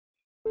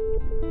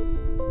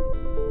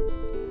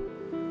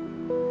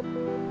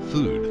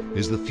 Food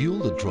is the fuel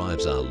that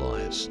drives our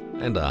lives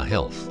and our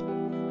health.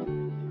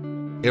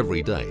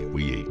 Every day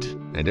we eat,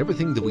 and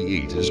everything that we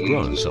eat is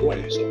grown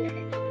somewhere.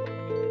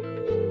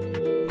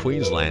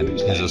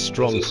 Queensland has a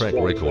strong track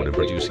record in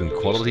producing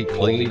quality,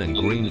 clean and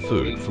green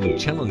food from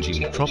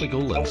challenging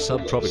tropical and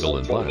subtropical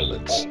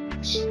environments.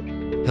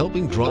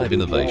 Helping drive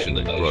innovation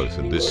and growth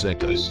in this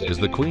sector is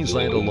the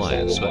Queensland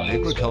Alliance for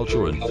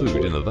Agriculture and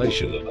Food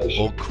Innovation,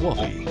 or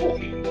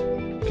QAFI.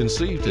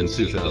 Conceived in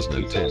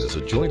 2010 as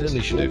a joint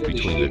initiative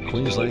between the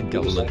Queensland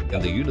Government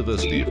and the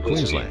University of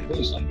Queensland,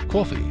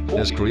 QAFI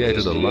has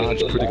created a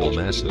large critical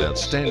mass of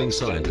outstanding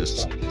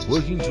scientists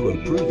working to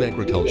improve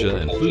agriculture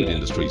and food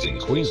industries in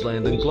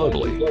Queensland and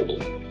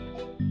globally.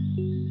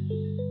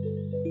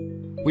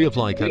 We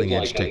apply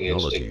cutting-edge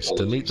technologies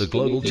to meet the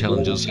global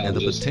challenges and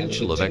the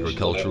potential of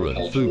agriculture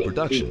and food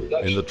production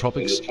in the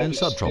tropics and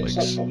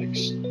subtropics.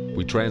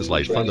 We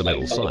translate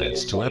fundamental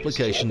science to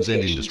applications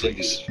and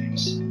industries,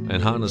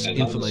 and harness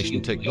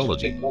information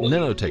technology,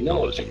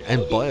 nanotechnology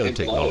and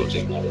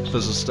biotechnology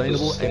for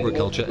sustainable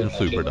agriculture and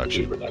food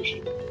production.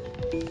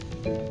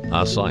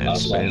 Our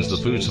science spans the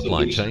food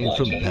supply chain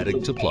from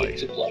paddock to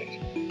plate.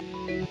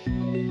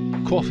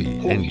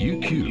 QAFI and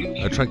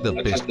UQ attract the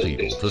best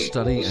people to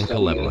study and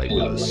collaborate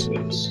with us.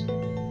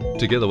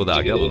 Together with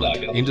our government,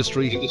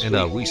 industry and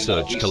our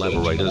research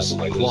collaborators,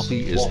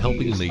 QAFI is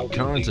helping meet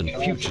current and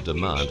future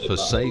demand for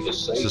safe,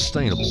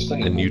 sustainable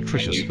and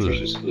nutritious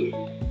food.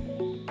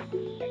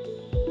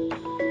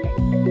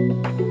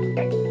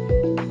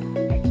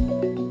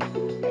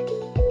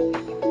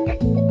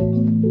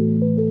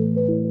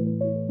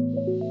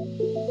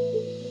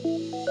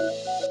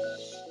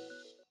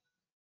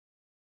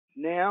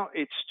 Now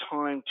it's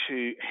time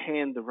to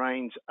hand the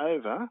reins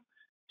over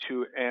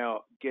to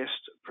our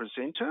guest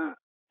presenter.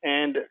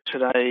 And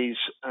today's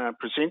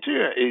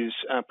presenter is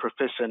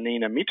Professor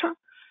Nina Mitter,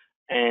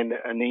 and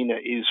Nina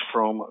is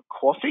from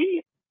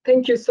QAFI.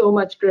 Thank you so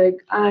much, Greg,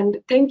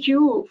 and thank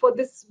you for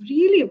this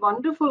really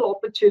wonderful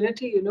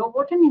opportunity. You know,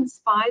 what an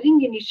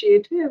inspiring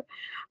initiative,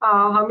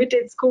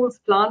 Hermitage School's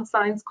Plant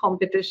Science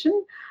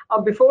Competition.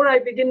 Before I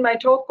begin my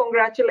talk,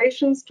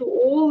 congratulations to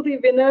all the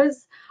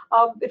winners.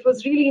 It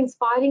was really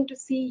inspiring to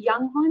see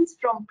young ones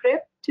from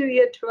prep to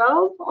year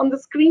 12 on the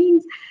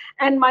screens,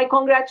 and my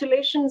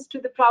congratulations to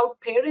the proud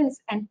parents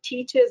and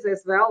teachers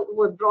as well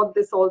who have brought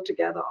this all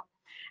together.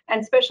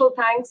 And special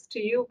thanks to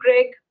you,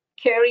 Greg,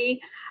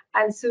 Kerry,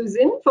 and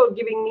Susan for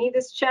giving me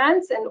this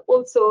chance, and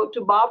also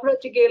to Barbara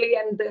Tigeli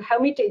and the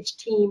Hermitage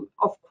team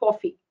of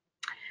QAFI.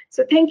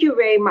 So thank you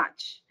very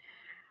much.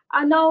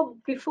 And now,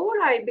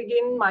 before I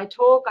begin my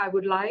talk, I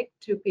would like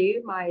to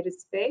pay my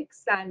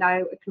respects, and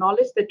I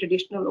acknowledge the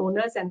traditional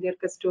owners and their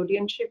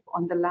custodianship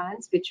on the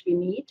lands which we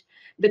meet,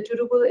 the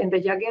Turrbal and the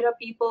Yagera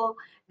people,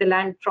 the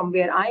land from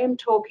where I am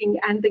talking,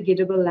 and the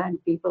Gidabal land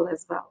people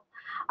as well.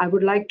 I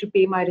would like to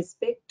pay my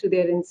respect to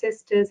their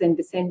ancestors and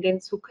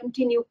descendants who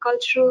continue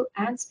cultural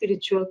and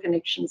spiritual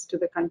connections to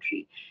the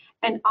country.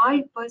 And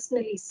I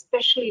personally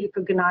especially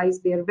recognize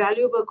their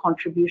valuable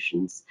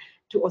contributions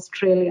to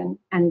Australian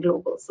and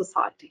global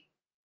society.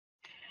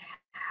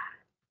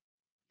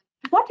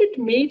 What it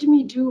made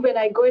me do when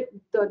I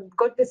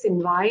got this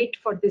invite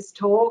for this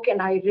talk,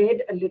 and I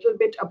read a little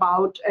bit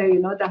about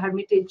the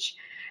Hermitage,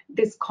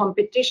 this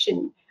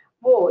competition,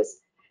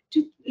 was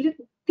to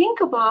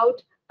think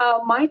about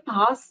my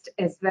past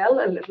as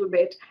well a little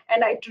bit,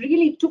 and it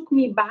really took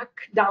me back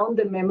down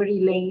the memory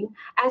lane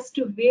as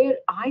to where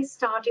I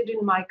started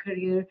in my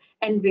career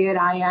and where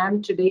I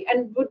am today,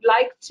 and would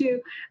like to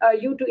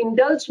you to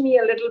indulge me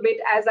a little bit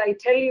as I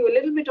tell you a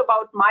little bit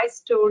about my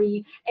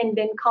story, and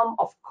then come,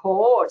 of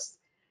course,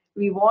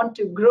 we want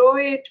to grow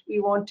it, we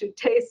want to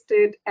taste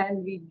it,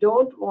 and we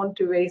don't want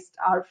to waste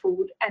our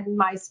food. And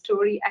my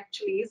story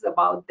actually is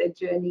about the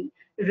journey,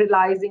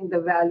 realizing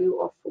the value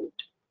of food.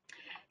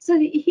 So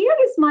here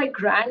is my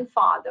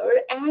grandfather,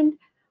 and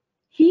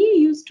he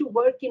used to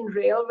work in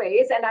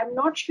railways. And I'm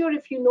not sure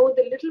if you know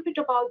the little bit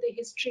about the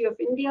history of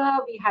India.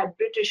 We had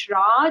British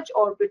Raj,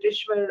 or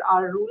British were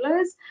our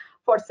rulers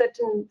for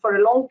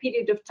a long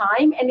period of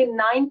time. And in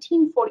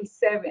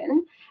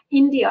 1947,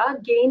 India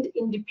gained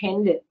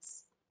independence.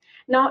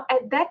 Now,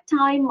 at that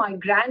time, my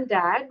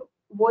granddad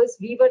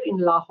we were in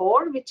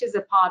Lahore, which is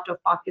a part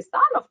of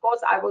Pakistan. Of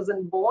course, I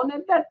wasn't born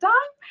at that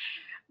time,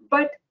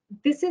 but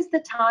this is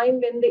the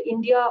time when the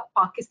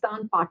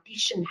India-Pakistan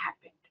partition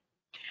happened.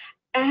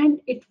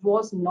 And it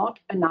was not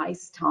a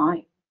nice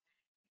time.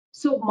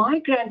 So my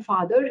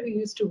grandfather, who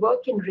used to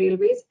work in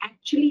railways,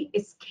 actually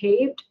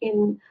escaped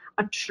in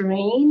a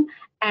train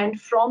and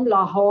from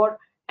Lahore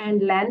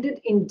and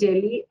landed in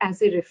Delhi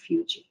as a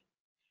refugee.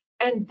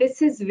 And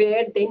this is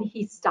where then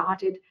he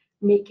started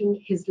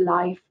making his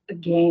life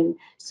again.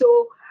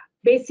 So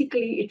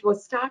basically, it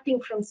was starting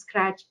from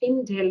scratch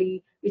in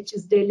Delhi, which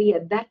is Delhi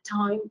at that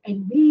time,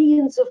 and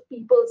millions of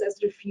people as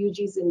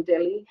refugees in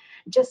Delhi,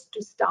 just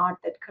to start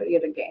that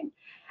career again.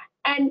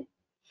 And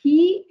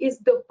he is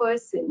the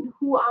person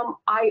who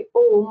I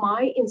owe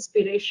my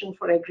inspiration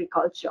for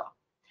agriculture.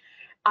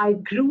 I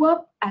grew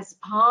up as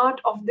part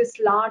of this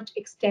large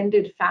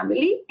extended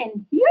family,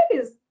 and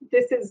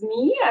this is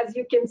me, as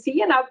you can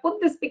see, and I've put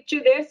this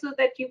picture there so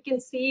that you can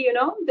see,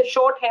 the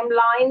short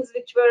hemlines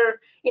which were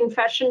in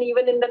fashion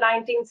even in the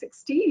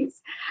 1960s.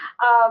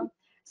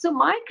 So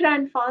my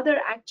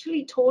grandfather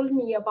actually told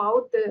me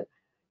about the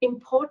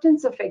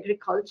importance of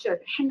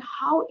agriculture and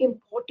how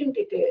important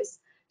it is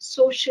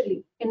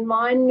socially,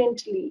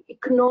 environmentally,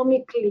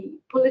 economically,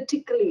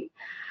 politically.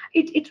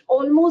 It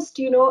almost,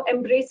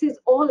 embraces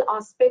all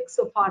aspects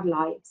of our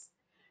lives.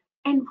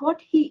 And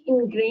what he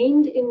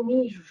ingrained in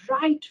me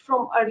right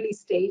from early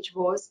stage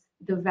was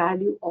the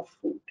value of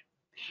food.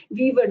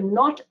 We were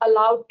not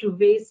allowed to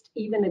waste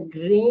even a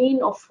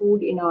grain of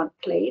food in our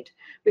plate,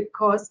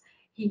 because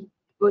he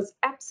was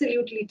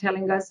absolutely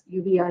telling us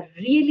we are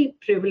really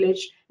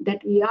privileged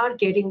that we are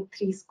getting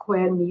 3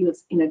 square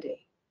meals in a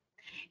day.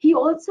 He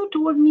also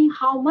told me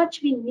how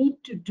much we need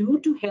to do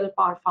to help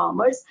our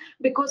farmers,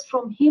 because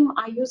from him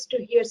I used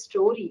to hear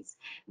stories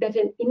that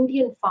an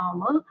Indian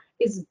farmer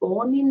is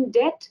born in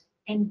debt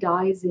and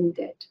dies in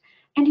debt.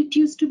 And it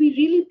used to be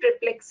really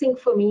perplexing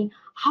for me.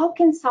 How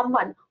can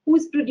someone who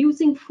is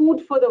producing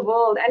food for the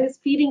world and is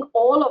feeding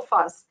all of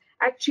us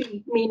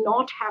actually may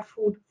not have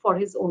food for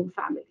his own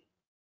family?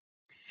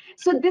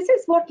 So this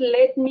is what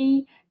led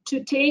me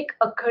to take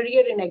a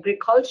career in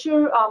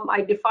agriculture.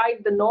 I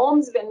defied the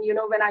norms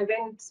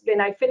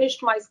when I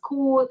finished my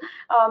school.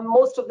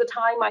 Most of the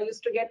time I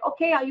used to get,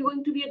 okay, are you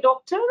going to be a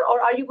doctor or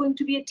are you going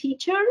to be a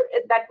teacher?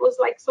 That was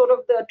like sort of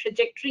the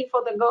trajectory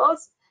for the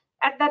girls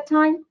at that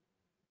time.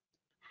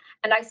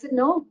 And I said,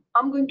 no,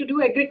 I'm going to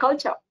do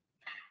agriculture.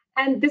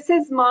 And this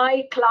is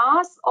my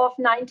class of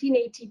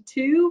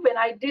 1982 when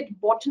I did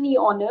botany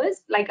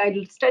honors, like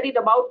I studied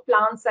about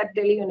plants at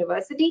Delhi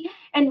University.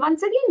 And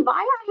once again, why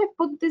I have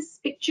put this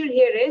picture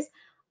here is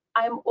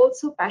I am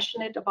also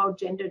passionate about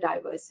gender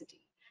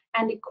diversity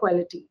and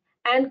equality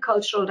and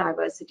cultural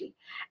diversity.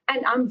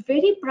 And I'm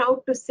very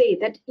proud to say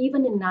that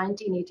even in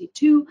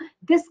 1982,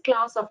 this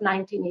class of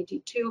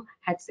 1982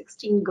 had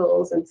 16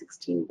 girls and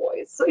 16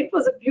 boys. So it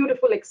was a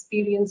beautiful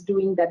experience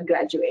doing that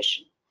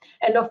graduation.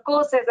 And of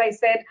course, as I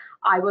said,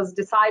 I was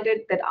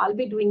decided that I'll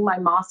be doing my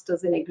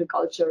master's in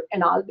agriculture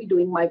and I'll be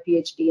doing my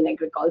PhD in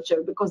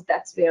agriculture, because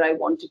that's where I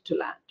wanted to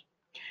land.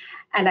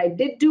 And I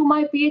did do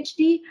my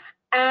PhD.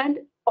 And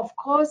of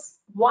course,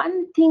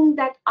 one thing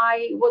that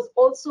I was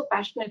also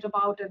passionate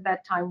about at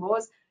that time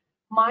was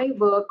my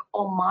work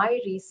or my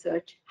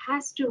research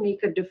has to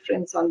make a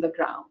difference on the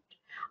ground.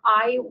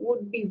 I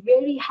would be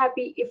very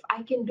happy if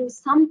I can do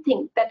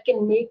something that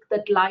can make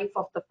that life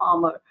of the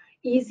farmer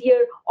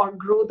easier or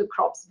grow the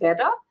crops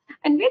better.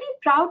 And very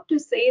proud to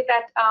say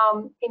that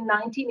in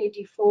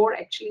 1984,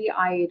 actually,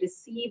 I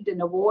received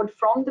an award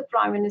from the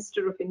Prime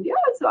Minister of India.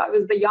 So I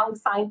was the young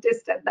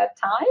scientist at that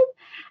time.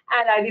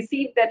 And I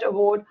received that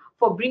award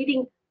for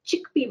breeding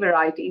chickpea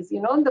varieties,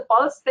 the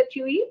pulse that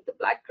you eat, the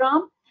black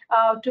gram.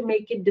 to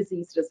make it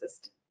disease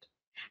resistant.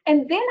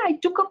 And then I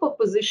took up a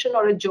position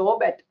or a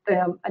job at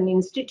an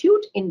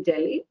institute in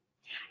Delhi.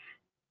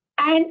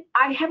 And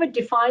I have a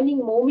defining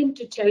moment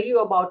to tell you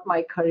about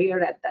my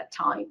career at that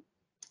time.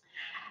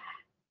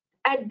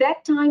 At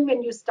that time,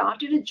 when you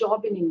started a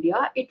job in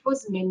India, it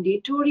was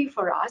mandatory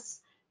for us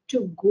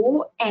to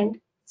go and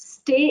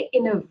stay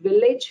in a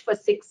village for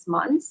 6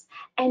 months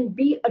and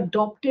be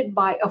adopted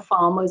by a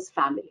farmer's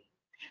family.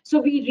 So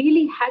we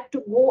really had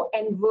to go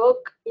and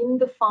work in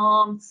the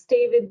farm,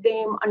 stay with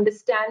them,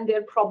 understand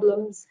their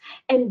problems,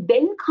 and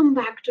then come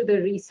back to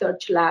the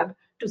research lab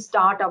to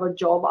start our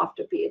job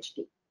after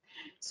PhD.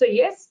 So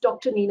yes,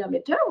 Dr. Neena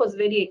Mitter was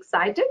very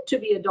excited to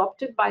be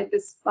adopted by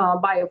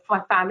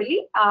a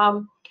family.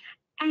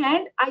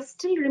 And I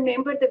still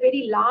remember the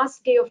very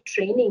last day of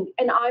training,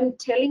 and I'm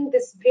telling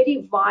this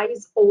very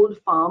wise old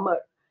farmer,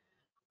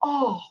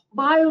 oh,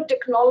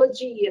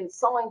 biotechnology and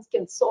science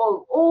can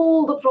solve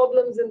all the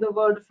problems in the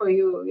world for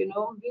you. You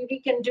know, we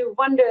can do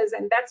wonders,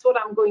 and that's what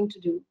I'm going to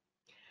do.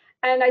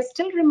 And I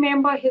still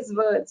remember his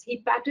words. He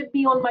patted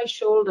me on my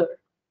shoulder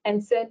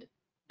and said,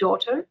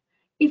 daughter,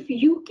 if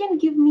you can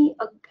give me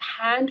a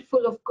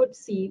handful of good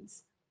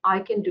seeds,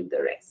 I can do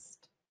the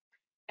rest.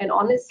 And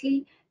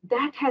honestly,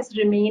 that has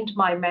remained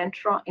my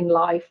mantra in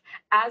life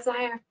as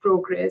I have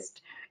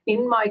progressed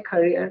in my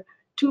career,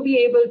 to be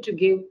able to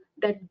give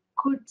that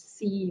good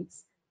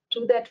seeds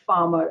to that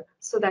farmer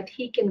so that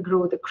he can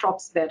grow the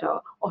crops better,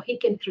 or he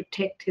can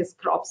protect his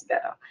crops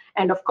better.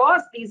 And of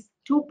course, these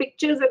two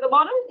pictures at the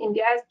bottom,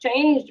 India has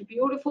changed,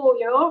 beautiful,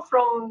 you know,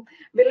 from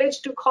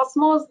village to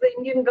cosmos. The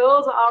Indian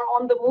girls are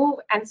on the move,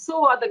 and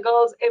so are the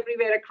girls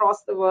everywhere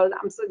across the world.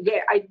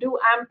 I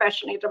am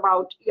passionate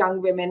about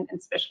young women, and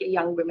especially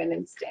young women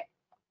in STEM.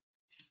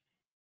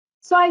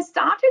 So I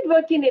started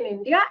working in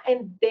India,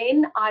 and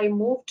then I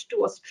moved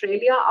to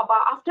Australia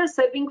after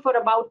serving for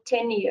about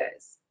 10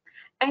 years.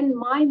 And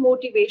my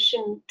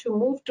motivation to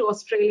move to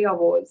Australia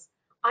was,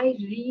 I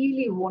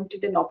really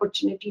wanted an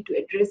opportunity to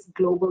address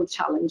global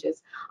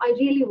challenges. I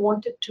really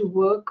wanted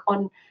to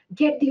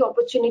get the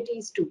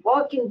opportunities to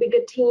work in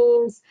bigger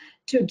teams,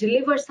 to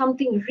deliver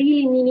something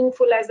really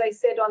meaningful, as I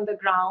said, on the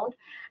ground.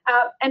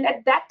 And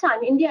at that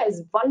time, India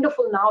is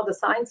wonderful now. The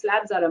science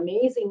labs are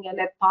amazing and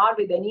at par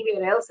with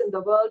anywhere else in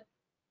the world.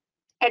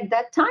 At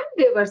that time,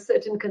 there were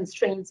certain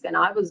constraints when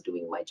I was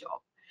doing my job.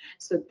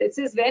 So this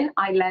is when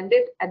I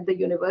landed at the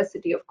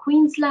University of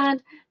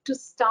Queensland to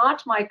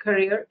start my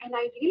career, and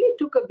I really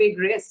took a big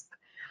risk.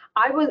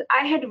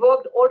 I had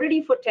worked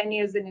already for 10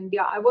 years in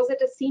India. I was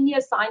at a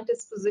senior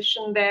scientist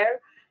position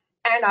there,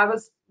 and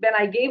when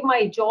I gave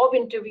my job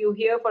interview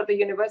here for the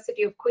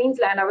University of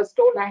Queensland, I was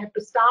told I have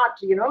to start,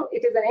 you know,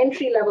 it is an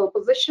entry-level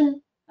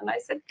position. And I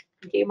said,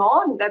 game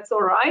on, that's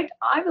all right.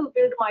 I will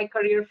build my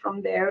career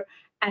from there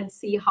and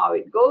see how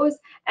it goes.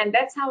 And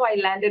that's how I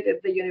landed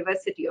at the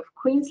University of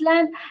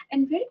Queensland.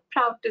 And very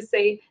proud to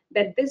say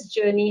that this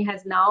journey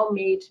has now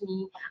made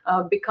me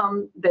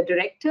become the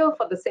director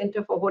for the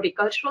Center for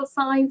Horticultural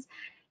Science.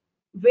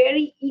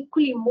 Very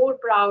equally more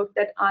proud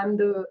that I'm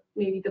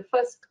maybe the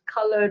first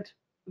colored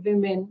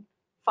women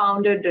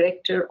founder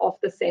director of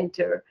the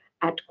center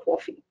at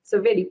Coffee. So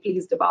very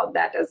pleased about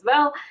that as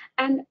well.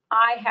 And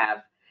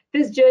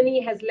this journey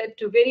has led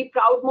to very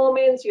proud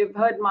moments. You've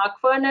heard Mark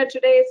Ferner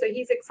today, so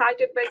he's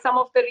excited by some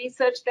of the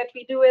research that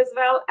we do as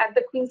well at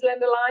the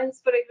Queensland Alliance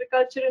for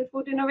Agriculture and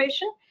Food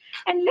Innovation.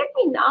 And let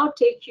me now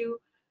take you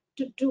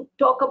to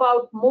talk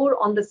about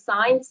more on the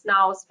science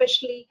now,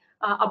 especially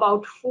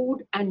about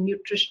food and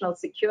nutritional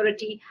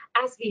security,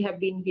 as we have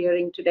been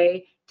hearing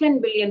today,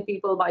 10 billion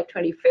people by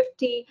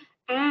 2050.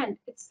 And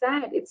it's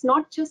sad. It's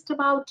not just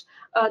about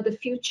the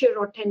future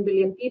or 10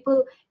 billion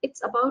people.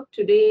 It's about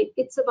today.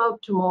 It's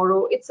about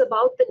tomorrow. It's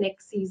about the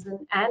next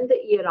season and the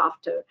year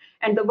after.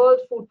 And the World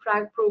Food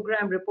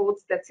Program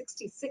reports that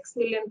 66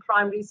 million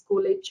primary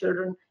school-age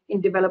children in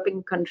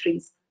developing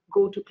countries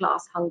go to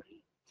class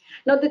hungry.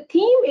 Now, the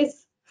theme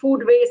is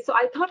food waste. So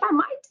I thought I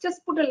might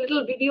just put a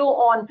little video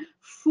on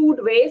food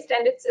waste.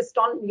 And it's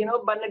astonishing, you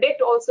know, Bernadette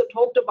also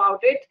talked about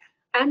it.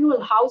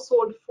 Annual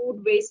household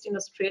food waste in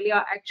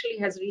Australia actually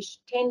has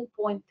reached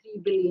 $10.3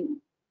 billion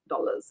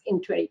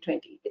in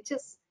 2020.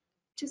 It's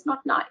just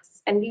not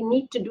nice, and we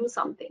need to do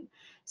something.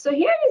 So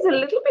here is a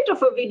little bit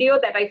of a video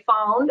that I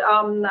found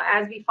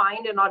as we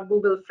find in our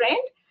Google friend,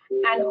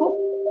 and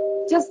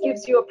hope just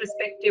gives you a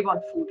perspective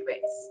on food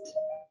waste.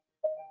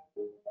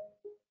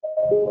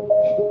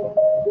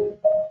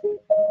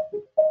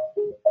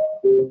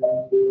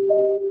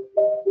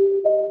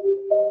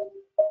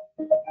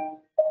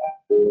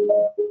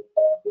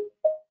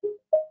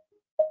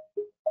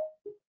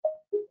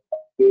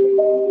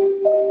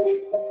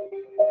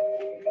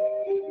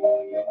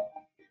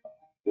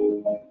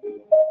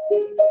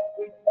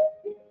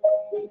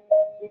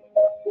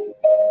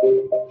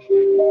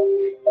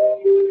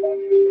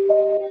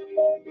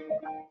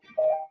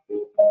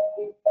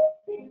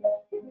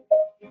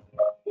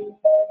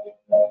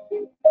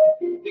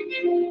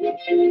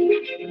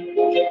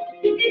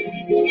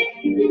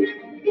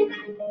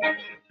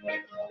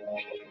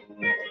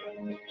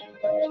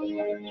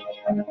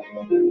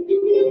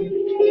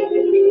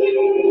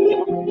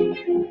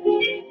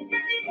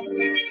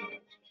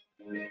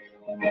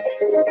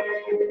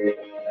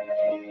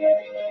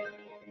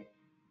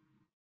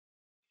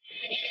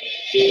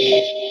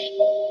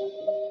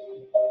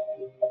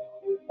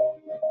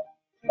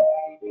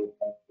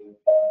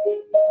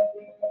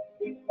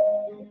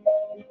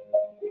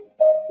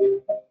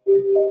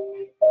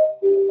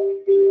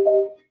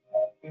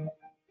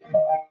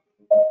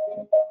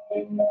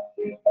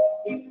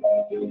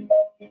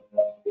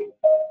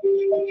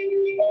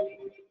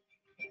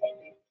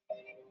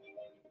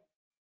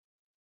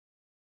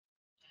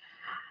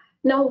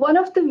 Now, one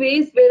of the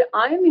ways where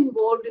I am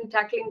involved in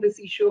tackling this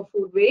issue of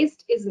food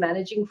waste is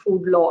managing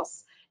food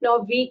loss. Now,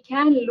 we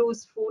can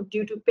lose food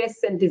due to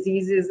pests and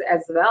diseases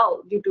as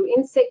well, due to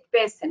insect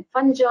pests and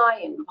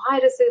fungi and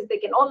viruses. They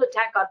can all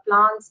attack our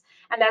plants.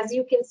 And as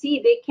you can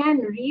see, they can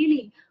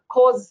really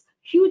cause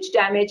huge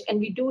damage. And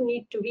we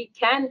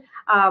can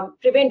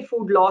prevent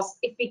food loss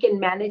if we can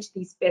manage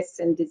these pests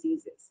and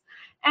diseases.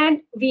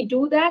 And we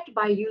do that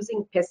by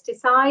using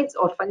pesticides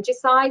or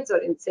fungicides or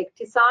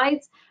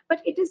insecticides,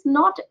 but it is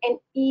not an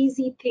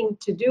easy thing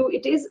to do.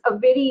 It is a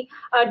very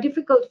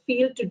difficult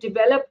field to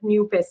develop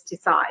new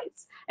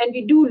pesticides. And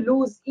we do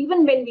lose,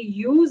 even when we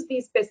use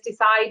these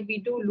pesticides, we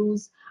do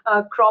lose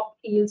crop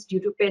yields due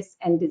to pests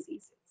and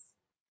diseases.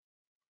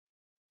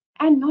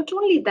 And not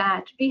only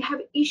that, we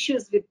have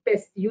issues with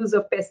use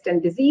of pests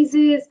and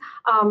diseases.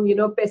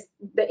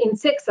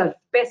 The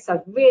pests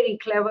are very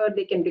clever.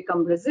 They can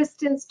become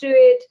resistant to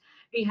it.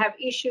 We have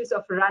issues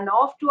of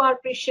runoff to our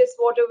precious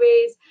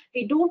waterways.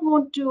 We don't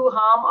want to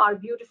harm our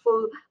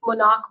beautiful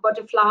monarch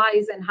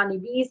butterflies and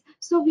honeybees.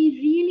 So we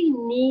really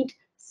need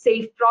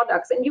safe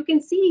products. And you can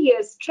see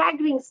here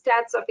staggering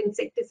stats of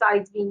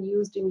insecticides being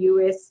used in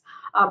US,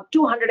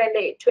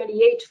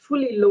 228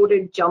 fully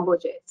loaded jumbo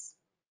jets.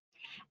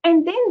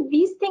 And then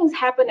these things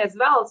happen as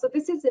well. So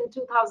this is in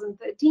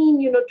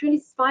 2013,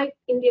 25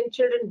 Indian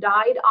children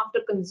died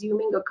after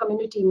consuming a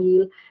community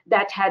meal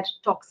that had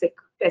toxic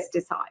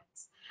pesticides.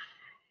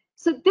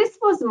 So this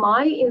was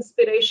my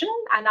inspiration,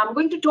 and I'm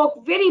going to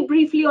talk very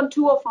briefly on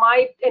two of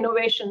my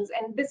innovations.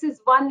 And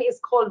one is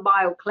called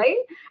BioClay.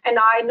 And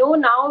I know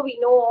now we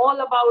know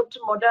all about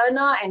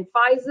Moderna and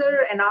Pfizer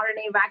and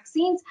RNA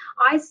vaccines.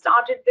 I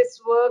started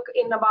this work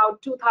in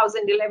about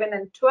 2011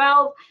 and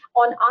 12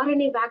 on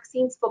RNA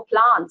vaccines for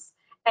plants.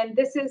 And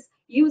this is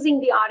using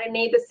the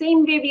RNA the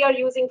same way we are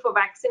using for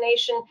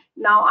vaccination.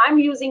 Now I'm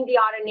using the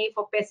RNA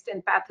for pests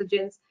and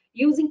pathogens,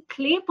 using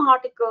clay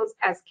particles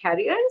as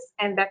carriers,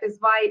 and that is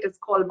why it is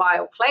called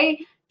BioClay,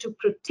 to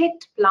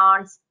protect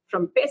plants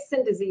from pests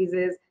and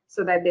diseases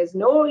so that there's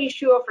no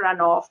issue of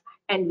runoff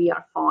and we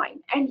are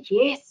fine. And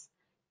yes,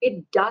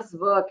 it does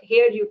work.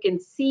 Here you can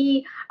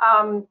see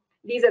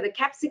these are the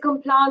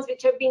capsicum plants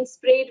which have been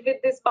sprayed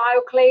with this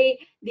BioClay.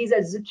 These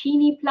are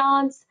zucchini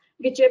plants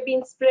which have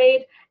been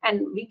sprayed,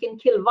 and we can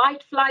kill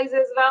white flies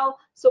as well.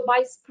 So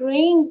by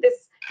spraying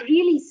this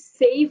really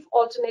safe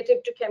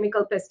alternative to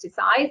chemical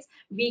pesticides,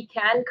 we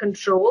can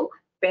control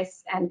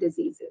pests and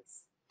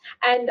diseases.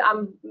 And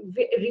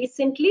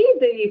recently,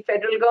 the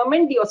federal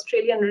government, the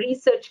Australian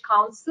Research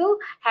Council,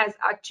 has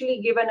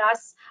actually given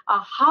us a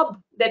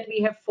hub that we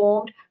have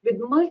formed with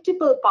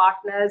multiple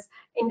partners,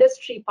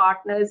 industry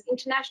partners,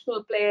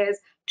 international players,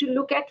 to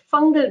look at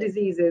fungal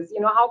diseases.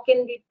 How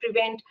can we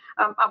prevent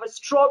our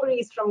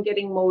strawberries from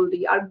getting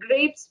moldy, our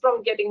grapes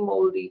from getting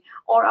moldy,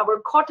 or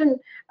our cotton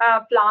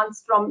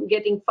plants from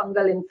getting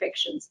fungal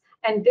infections?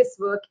 And this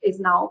work is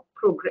now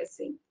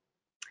progressing.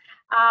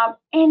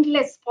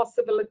 Endless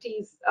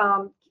possibilities,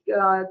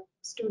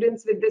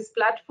 students, with this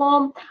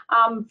platform.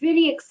 I'm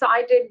very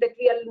excited that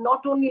we are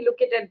not only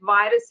looking at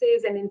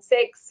viruses and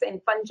insects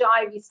and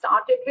fungi we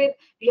started with,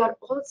 we are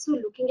also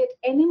looking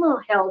at animal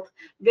health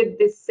with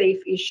this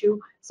safe issue.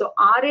 So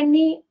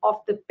RNA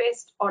of the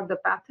pest or the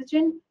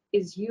pathogen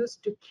is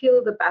used to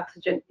kill the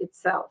pathogen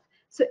itself.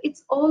 So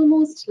it's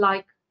almost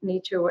like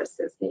nature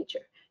versus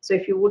nature. So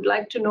if you would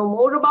like to know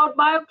more about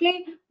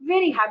BioClay,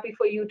 very happy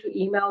for you to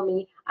email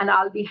me, and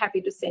I'll be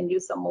happy to send you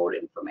some more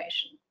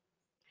information.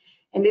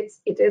 And it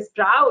is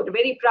proud,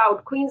 very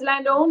proud,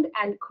 Queensland owned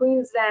and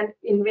Queensland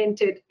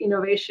invented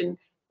innovation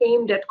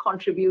aimed at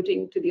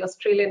contributing to the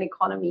Australian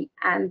economy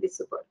and the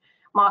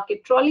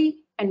supermarket trolley.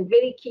 And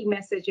very key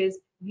messages: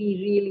 we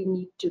really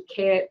need to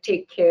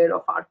take care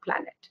of our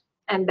planet.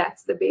 And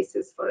that's the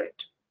basis for it.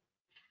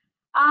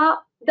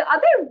 The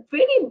other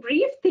very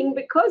brief thing,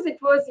 because it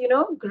was,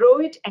 grow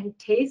it and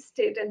taste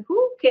it. And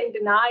who can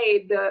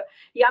deny the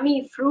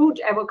yummy fruit,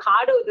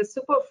 avocado, the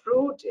super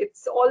fruit?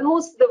 It's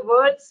almost the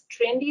world's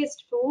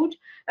trendiest food,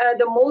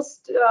 the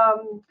most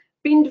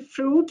pinned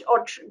fruit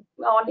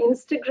on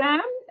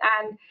Instagram.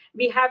 And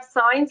we have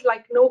signs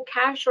like no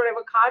cash or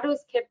avocados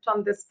kept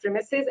on this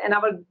premises, and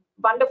our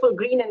wonderful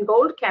green and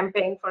gold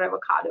campaign for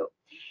avocado.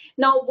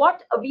 Now,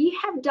 what we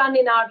have done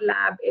in our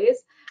lab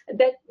is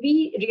that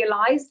we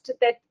realized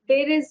that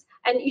there is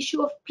an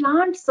issue of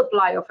plant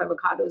supply of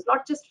avocados,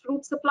 not just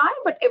fruit supply,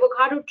 but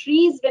avocado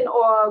trees. When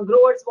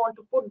growers want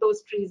to put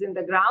those trees in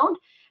the ground,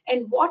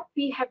 And what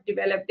we have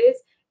developed is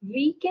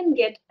we can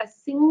get a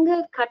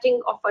single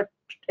cutting of an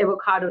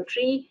avocado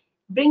tree,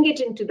 bring it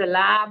into the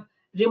lab,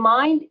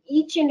 remind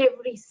each and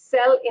every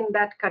cell in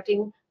that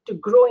cutting to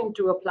grow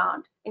into a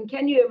plant. And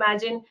can you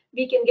imagine,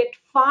 we can get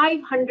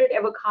 500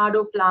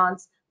 avocado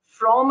plants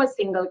from a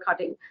single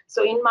cutting.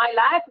 So in my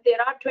lab,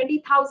 there are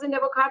 20,000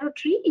 avocado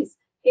trees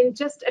in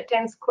just a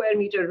 10 square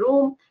meter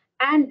room.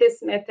 And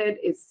this method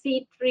is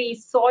seed-free,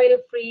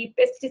 soil-free,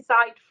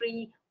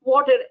 pesticide-free,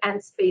 water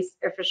and space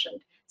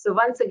efficient. So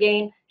once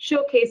again,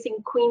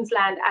 showcasing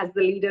Queensland as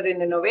the leader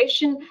in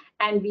innovation.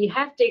 And we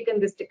have taken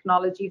this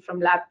technology from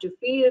lab to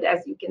field.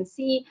 As you can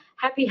see,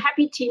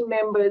 happy team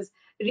members,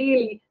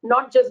 really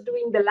not just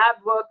doing the lab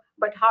work,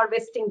 but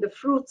harvesting the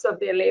fruits of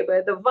their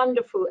labor, the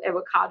wonderful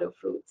avocado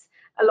fruits,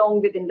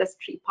 along with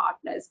industry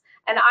partners.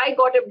 And I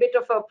got a bit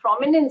of a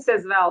prominence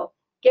as well.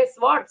 Guess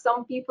what?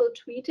 Some people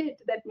tweeted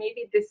that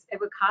maybe this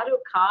avocado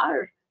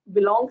car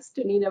belongs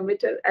to Nina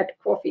Mitter at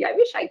Coffee. I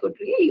wish I could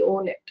really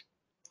own it.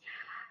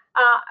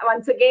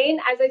 Once again,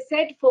 as I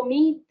said, for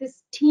me,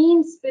 this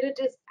team spirit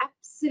is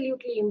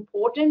absolutely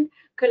important.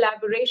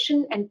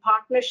 Collaboration and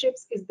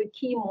partnerships is the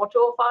key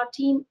motto of our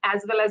team,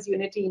 as well as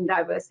unity in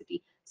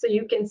diversity. So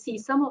you can see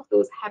some of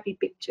those happy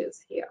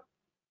pictures here.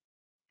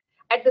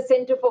 At the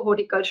Center for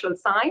Horticultural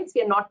Science,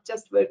 we are not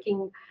just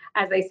working,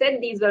 as I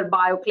said, these were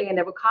bioclay and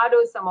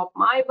avocados, some of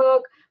my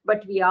work,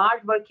 but we are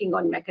working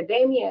on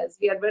macadamias,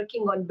 we are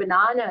working on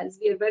bananas,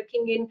 we are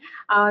working in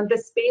the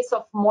space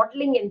of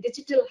modeling and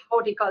digital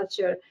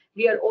horticulture.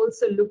 We are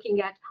also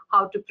looking at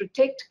how to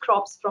protect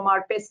crops from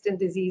our pests and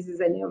diseases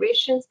and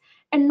innovations.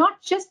 And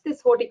not just this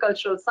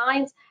horticultural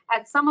science,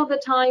 at some of the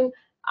time,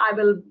 I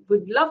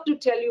would love to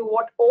tell you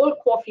what all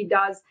coffee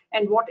does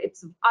and what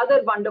its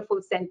other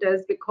wonderful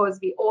centers, because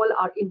we all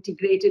are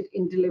integrated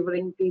in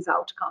delivering these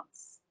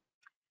outcomes.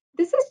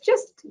 This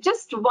is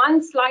just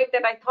one slide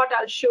that I thought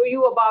I'll show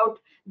you about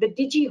the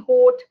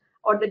DigiHort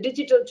or the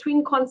digital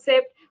twin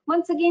concept.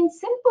 Once again,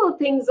 simple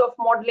things of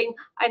modeling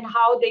and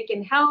how they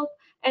can help.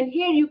 And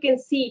here you can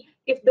see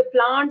if the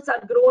plants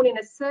are grown in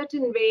a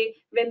certain way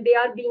when they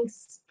are being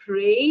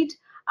sprayed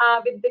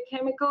with the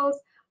chemicals,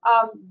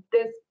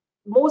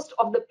 most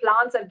of the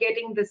plants are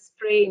getting the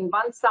spray in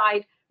one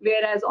side,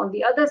 whereas on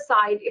the other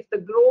side, if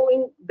the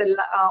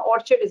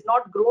orchard is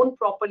not grown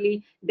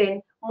properly,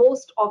 then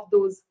most of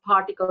those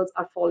particles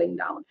are falling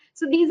down.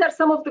 So these are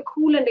some of the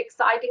cool and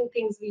exciting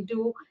things we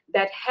do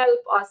that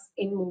help us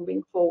in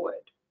moving forward.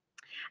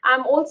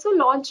 I'm also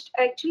launched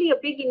actually a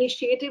big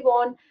initiative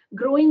on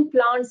growing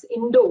plants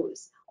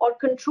indoors or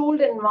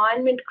controlled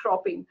environment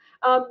cropping.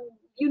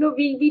 You know,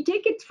 we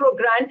take it for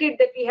granted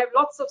that we have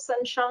lots of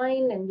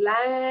sunshine and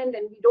land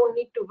and we don't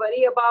need to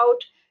worry about,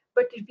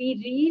 but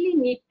we really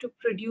need to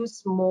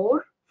produce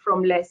more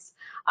from less.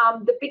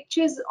 The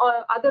pictures,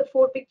 other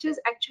 4 pictures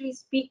actually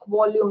speak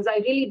volumes.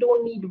 I really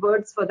don't need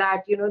words for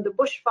that. You know, the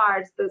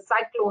bushfires, the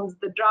cyclones,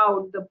 the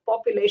drought, the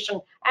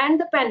population, and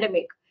the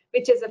pandemic,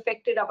 which has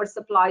affected our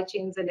supply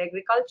chains and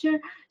agriculture.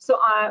 So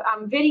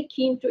I'm very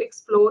keen to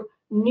explore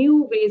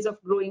new ways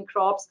of growing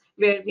crops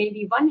where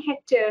maybe 1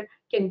 hectare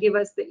can give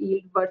us the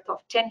yield worth of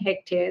 10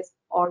 hectares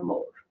or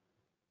more.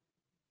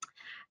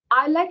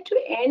 I like to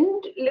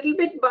end a little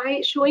bit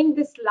by showing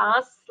this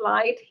last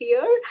slide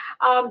here.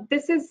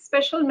 This is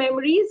special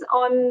memories.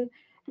 On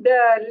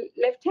the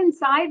left-hand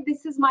side,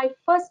 this is my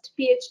first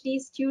PhD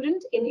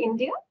student in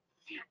India.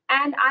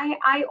 And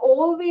I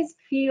always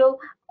feel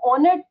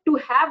honored to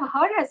have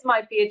her as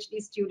my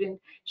PhD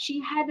student.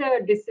 She had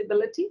a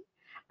disability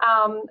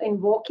in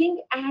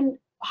walking, and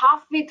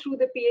halfway through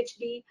the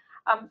PhD,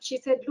 she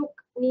said, look,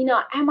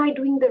 Nina, am I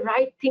doing the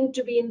right thing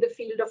to be in the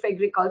field of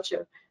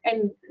agriculture?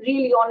 And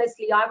really,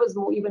 honestly, I was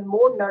even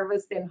more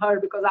nervous than her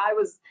because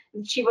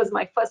she was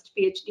my first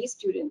PhD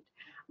student.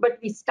 But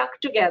we stuck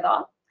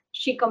together.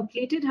 She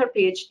completed her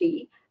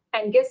PhD,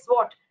 and guess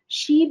what?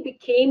 She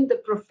became the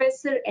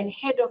professor and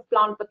head of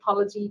plant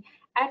pathology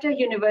at a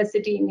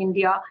university in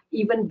India,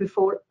 even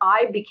before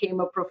I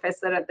became a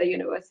professor at the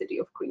University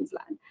of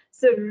Queensland.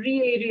 So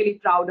really, really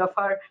proud of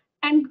her.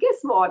 And guess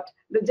what?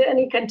 The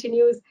journey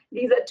continues.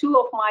 These are 2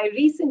 of my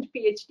recent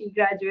PhD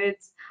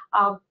graduates.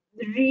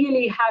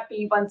 Really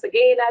happy once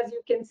again, as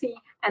you can see,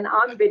 and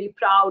I'm very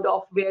proud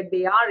of where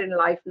they are in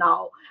life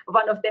now.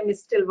 One of them is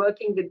still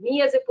working with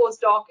me as a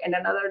postdoc, and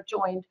another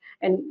joined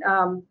and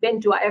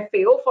went to a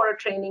FAO for a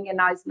training and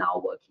is now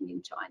working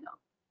in China.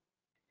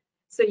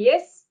 So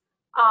yes,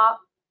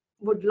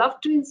 would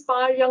love to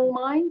inspire young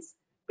minds,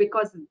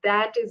 because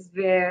that is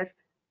where,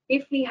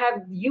 if we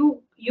have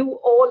you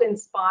all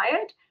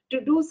inspired to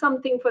do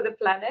something for the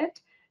planet,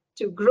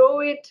 to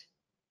grow it,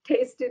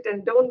 taste it,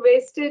 and don't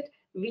waste it,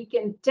 we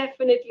can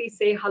definitely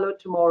say hello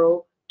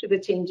tomorrow to the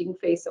changing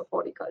face of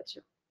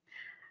horticulture.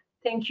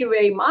 Thank you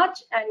very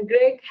much. And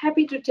Greg,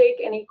 happy to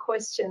take any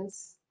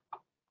questions.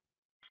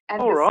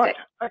 All right.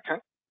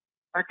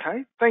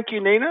 Okay. Thank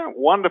you, Nina.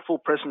 Wonderful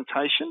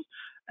presentation.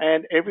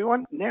 And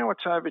everyone, now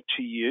it's over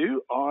to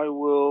you. I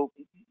will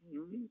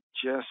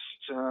just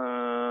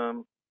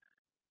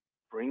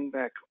bring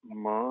back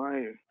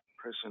my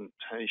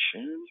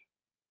presentation.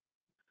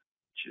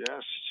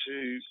 just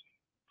to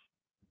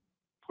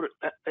put it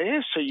back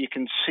there so you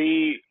can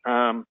see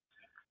how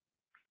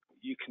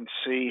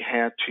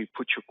to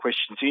put your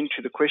questions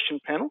into the question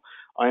panel.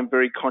 I am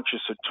very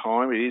conscious of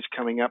time. It is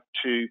coming up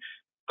to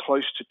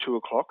close to 2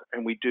 o'clock,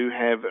 and we do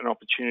have an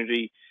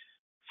opportunity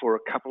for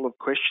a couple of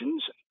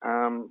questions.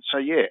 So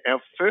yeah,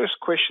 our first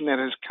question that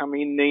has come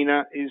in,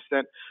 Nina, is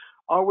that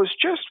I was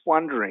just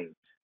wondering,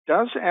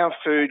 does our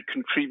food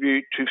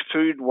contribute to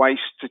food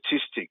waste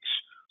statistics,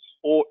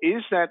 or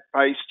is that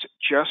based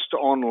just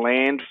on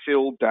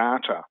landfill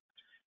data?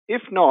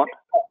 If not,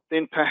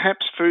 then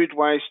perhaps food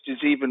waste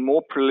is even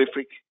more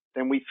prolific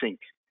than we think.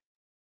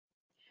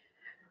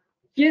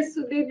 Yes,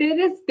 so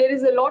there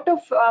is a lot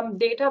of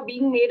data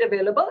being made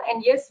available,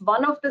 and yes,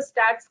 one of the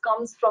stats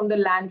comes from the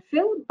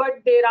landfill,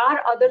 but there are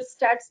other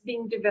stats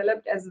being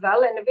developed as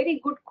well, and a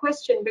very good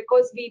question,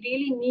 because we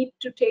really need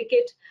to take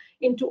it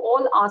into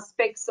all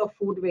aspects of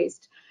food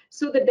waste.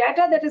 So the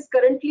data that is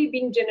currently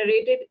being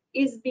generated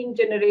is being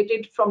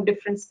generated from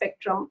different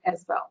spectrum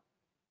as well.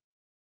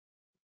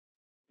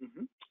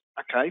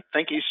 Okay,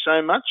 thank you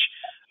so much.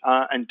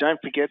 And don't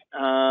forget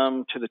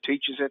to the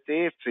teachers out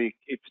there, if the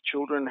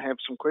children have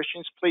some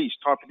questions, please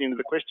type it into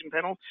the question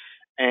panel,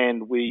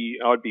 and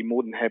I'd be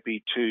more than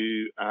happy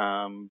to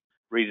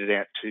read it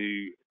out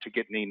to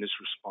get Nina's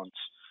response.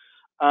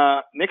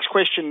 Next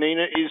question,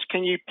 Nina, is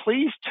can you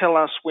please tell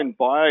us when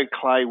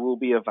BioClay will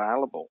be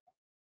available?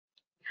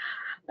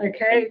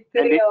 Okay.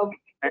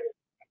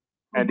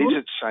 And is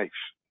it safe?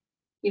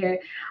 Yeah.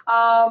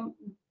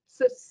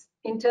 So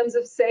in terms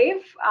of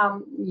safe,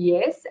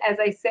 yes, as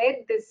I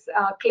said, this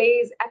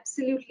clay is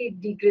absolutely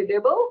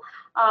degradable.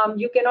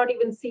 You cannot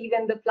even see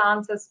when the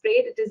plants are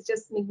sprayed. It is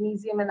just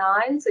magnesium and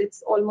iron, so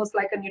it's almost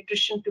like a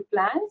nutrition to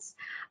plants.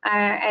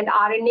 And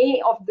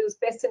RNA of those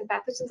pests and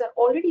pathogens are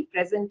already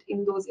present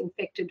in those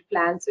infected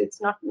plants, so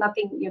it's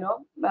nothing,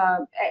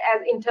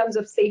 as in terms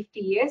of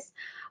safety, yes.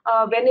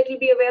 When it will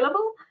be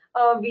available,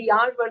 we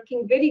are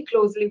working very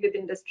closely with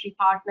industry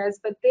partners,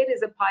 but there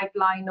is a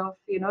pipeline of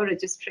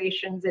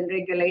registrations and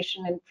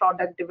regulation and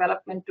product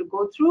development to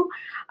go through.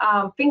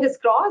 Fingers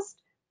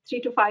crossed,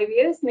 3 to 5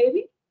 years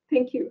maybe.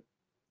 Thank you.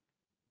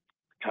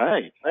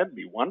 Okay, that'd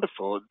be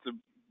wonderful. It's a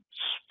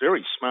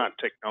very smart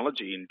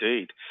technology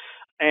indeed.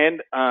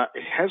 And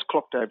it has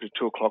clocked over to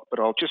 2 o'clock,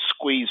 but I'll just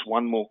squeeze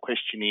one more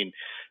question in.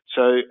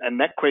 And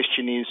that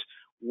question is,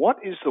 what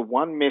is the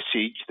one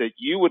message that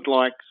you would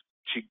like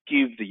to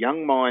give the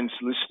young minds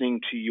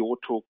listening to your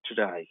talk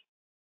today?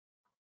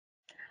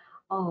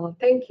 Oh,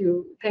 thank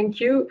you. Thank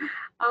you.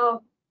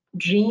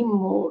 Dream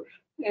more,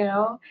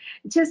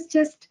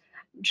 just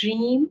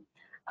dream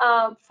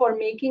for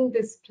making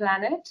this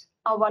planet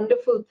a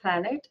wonderful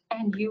planet,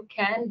 and you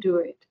can do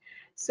it.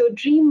 So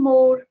dream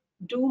more,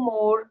 do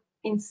more,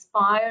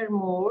 inspire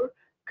more,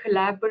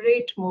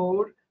 collaborate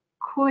more,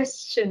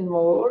 question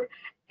more,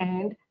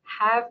 and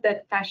have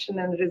that passion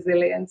and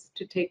resilience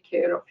to take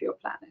care of your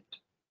planet.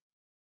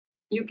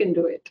 You can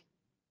do it.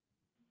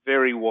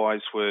 Very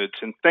wise words.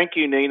 And thank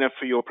you, Nina,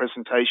 for your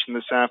presentation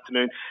this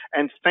afternoon.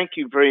 And thank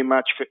you very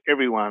much for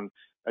everyone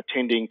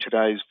attending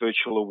today's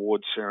virtual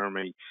awards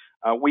ceremony.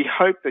 We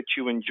hope that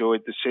you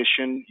enjoyed the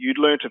session, you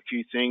learnt a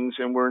few things,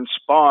 and were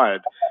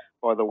inspired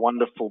by the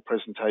wonderful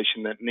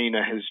presentation that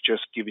Nina has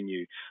just given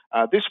you.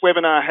 This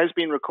webinar has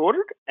been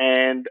recorded,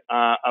 and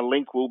a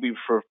link will be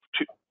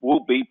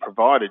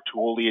provided to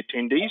all the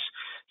attendees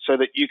so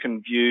that you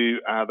can view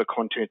the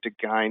content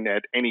again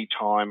at any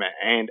time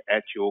and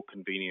at your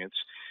convenience.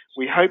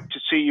 We hope to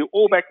see you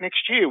all back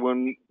next year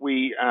when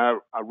we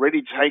are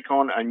ready to take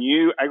on a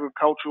new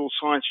agricultural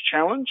science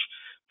challenge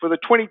for the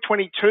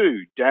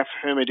 2022 DAF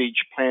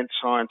Hermitage Plant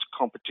Science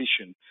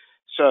Competition.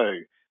 So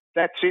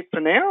that's it for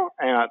now.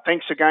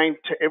 Thanks again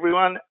to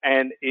everyone,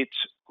 and it's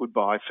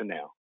goodbye for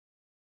now.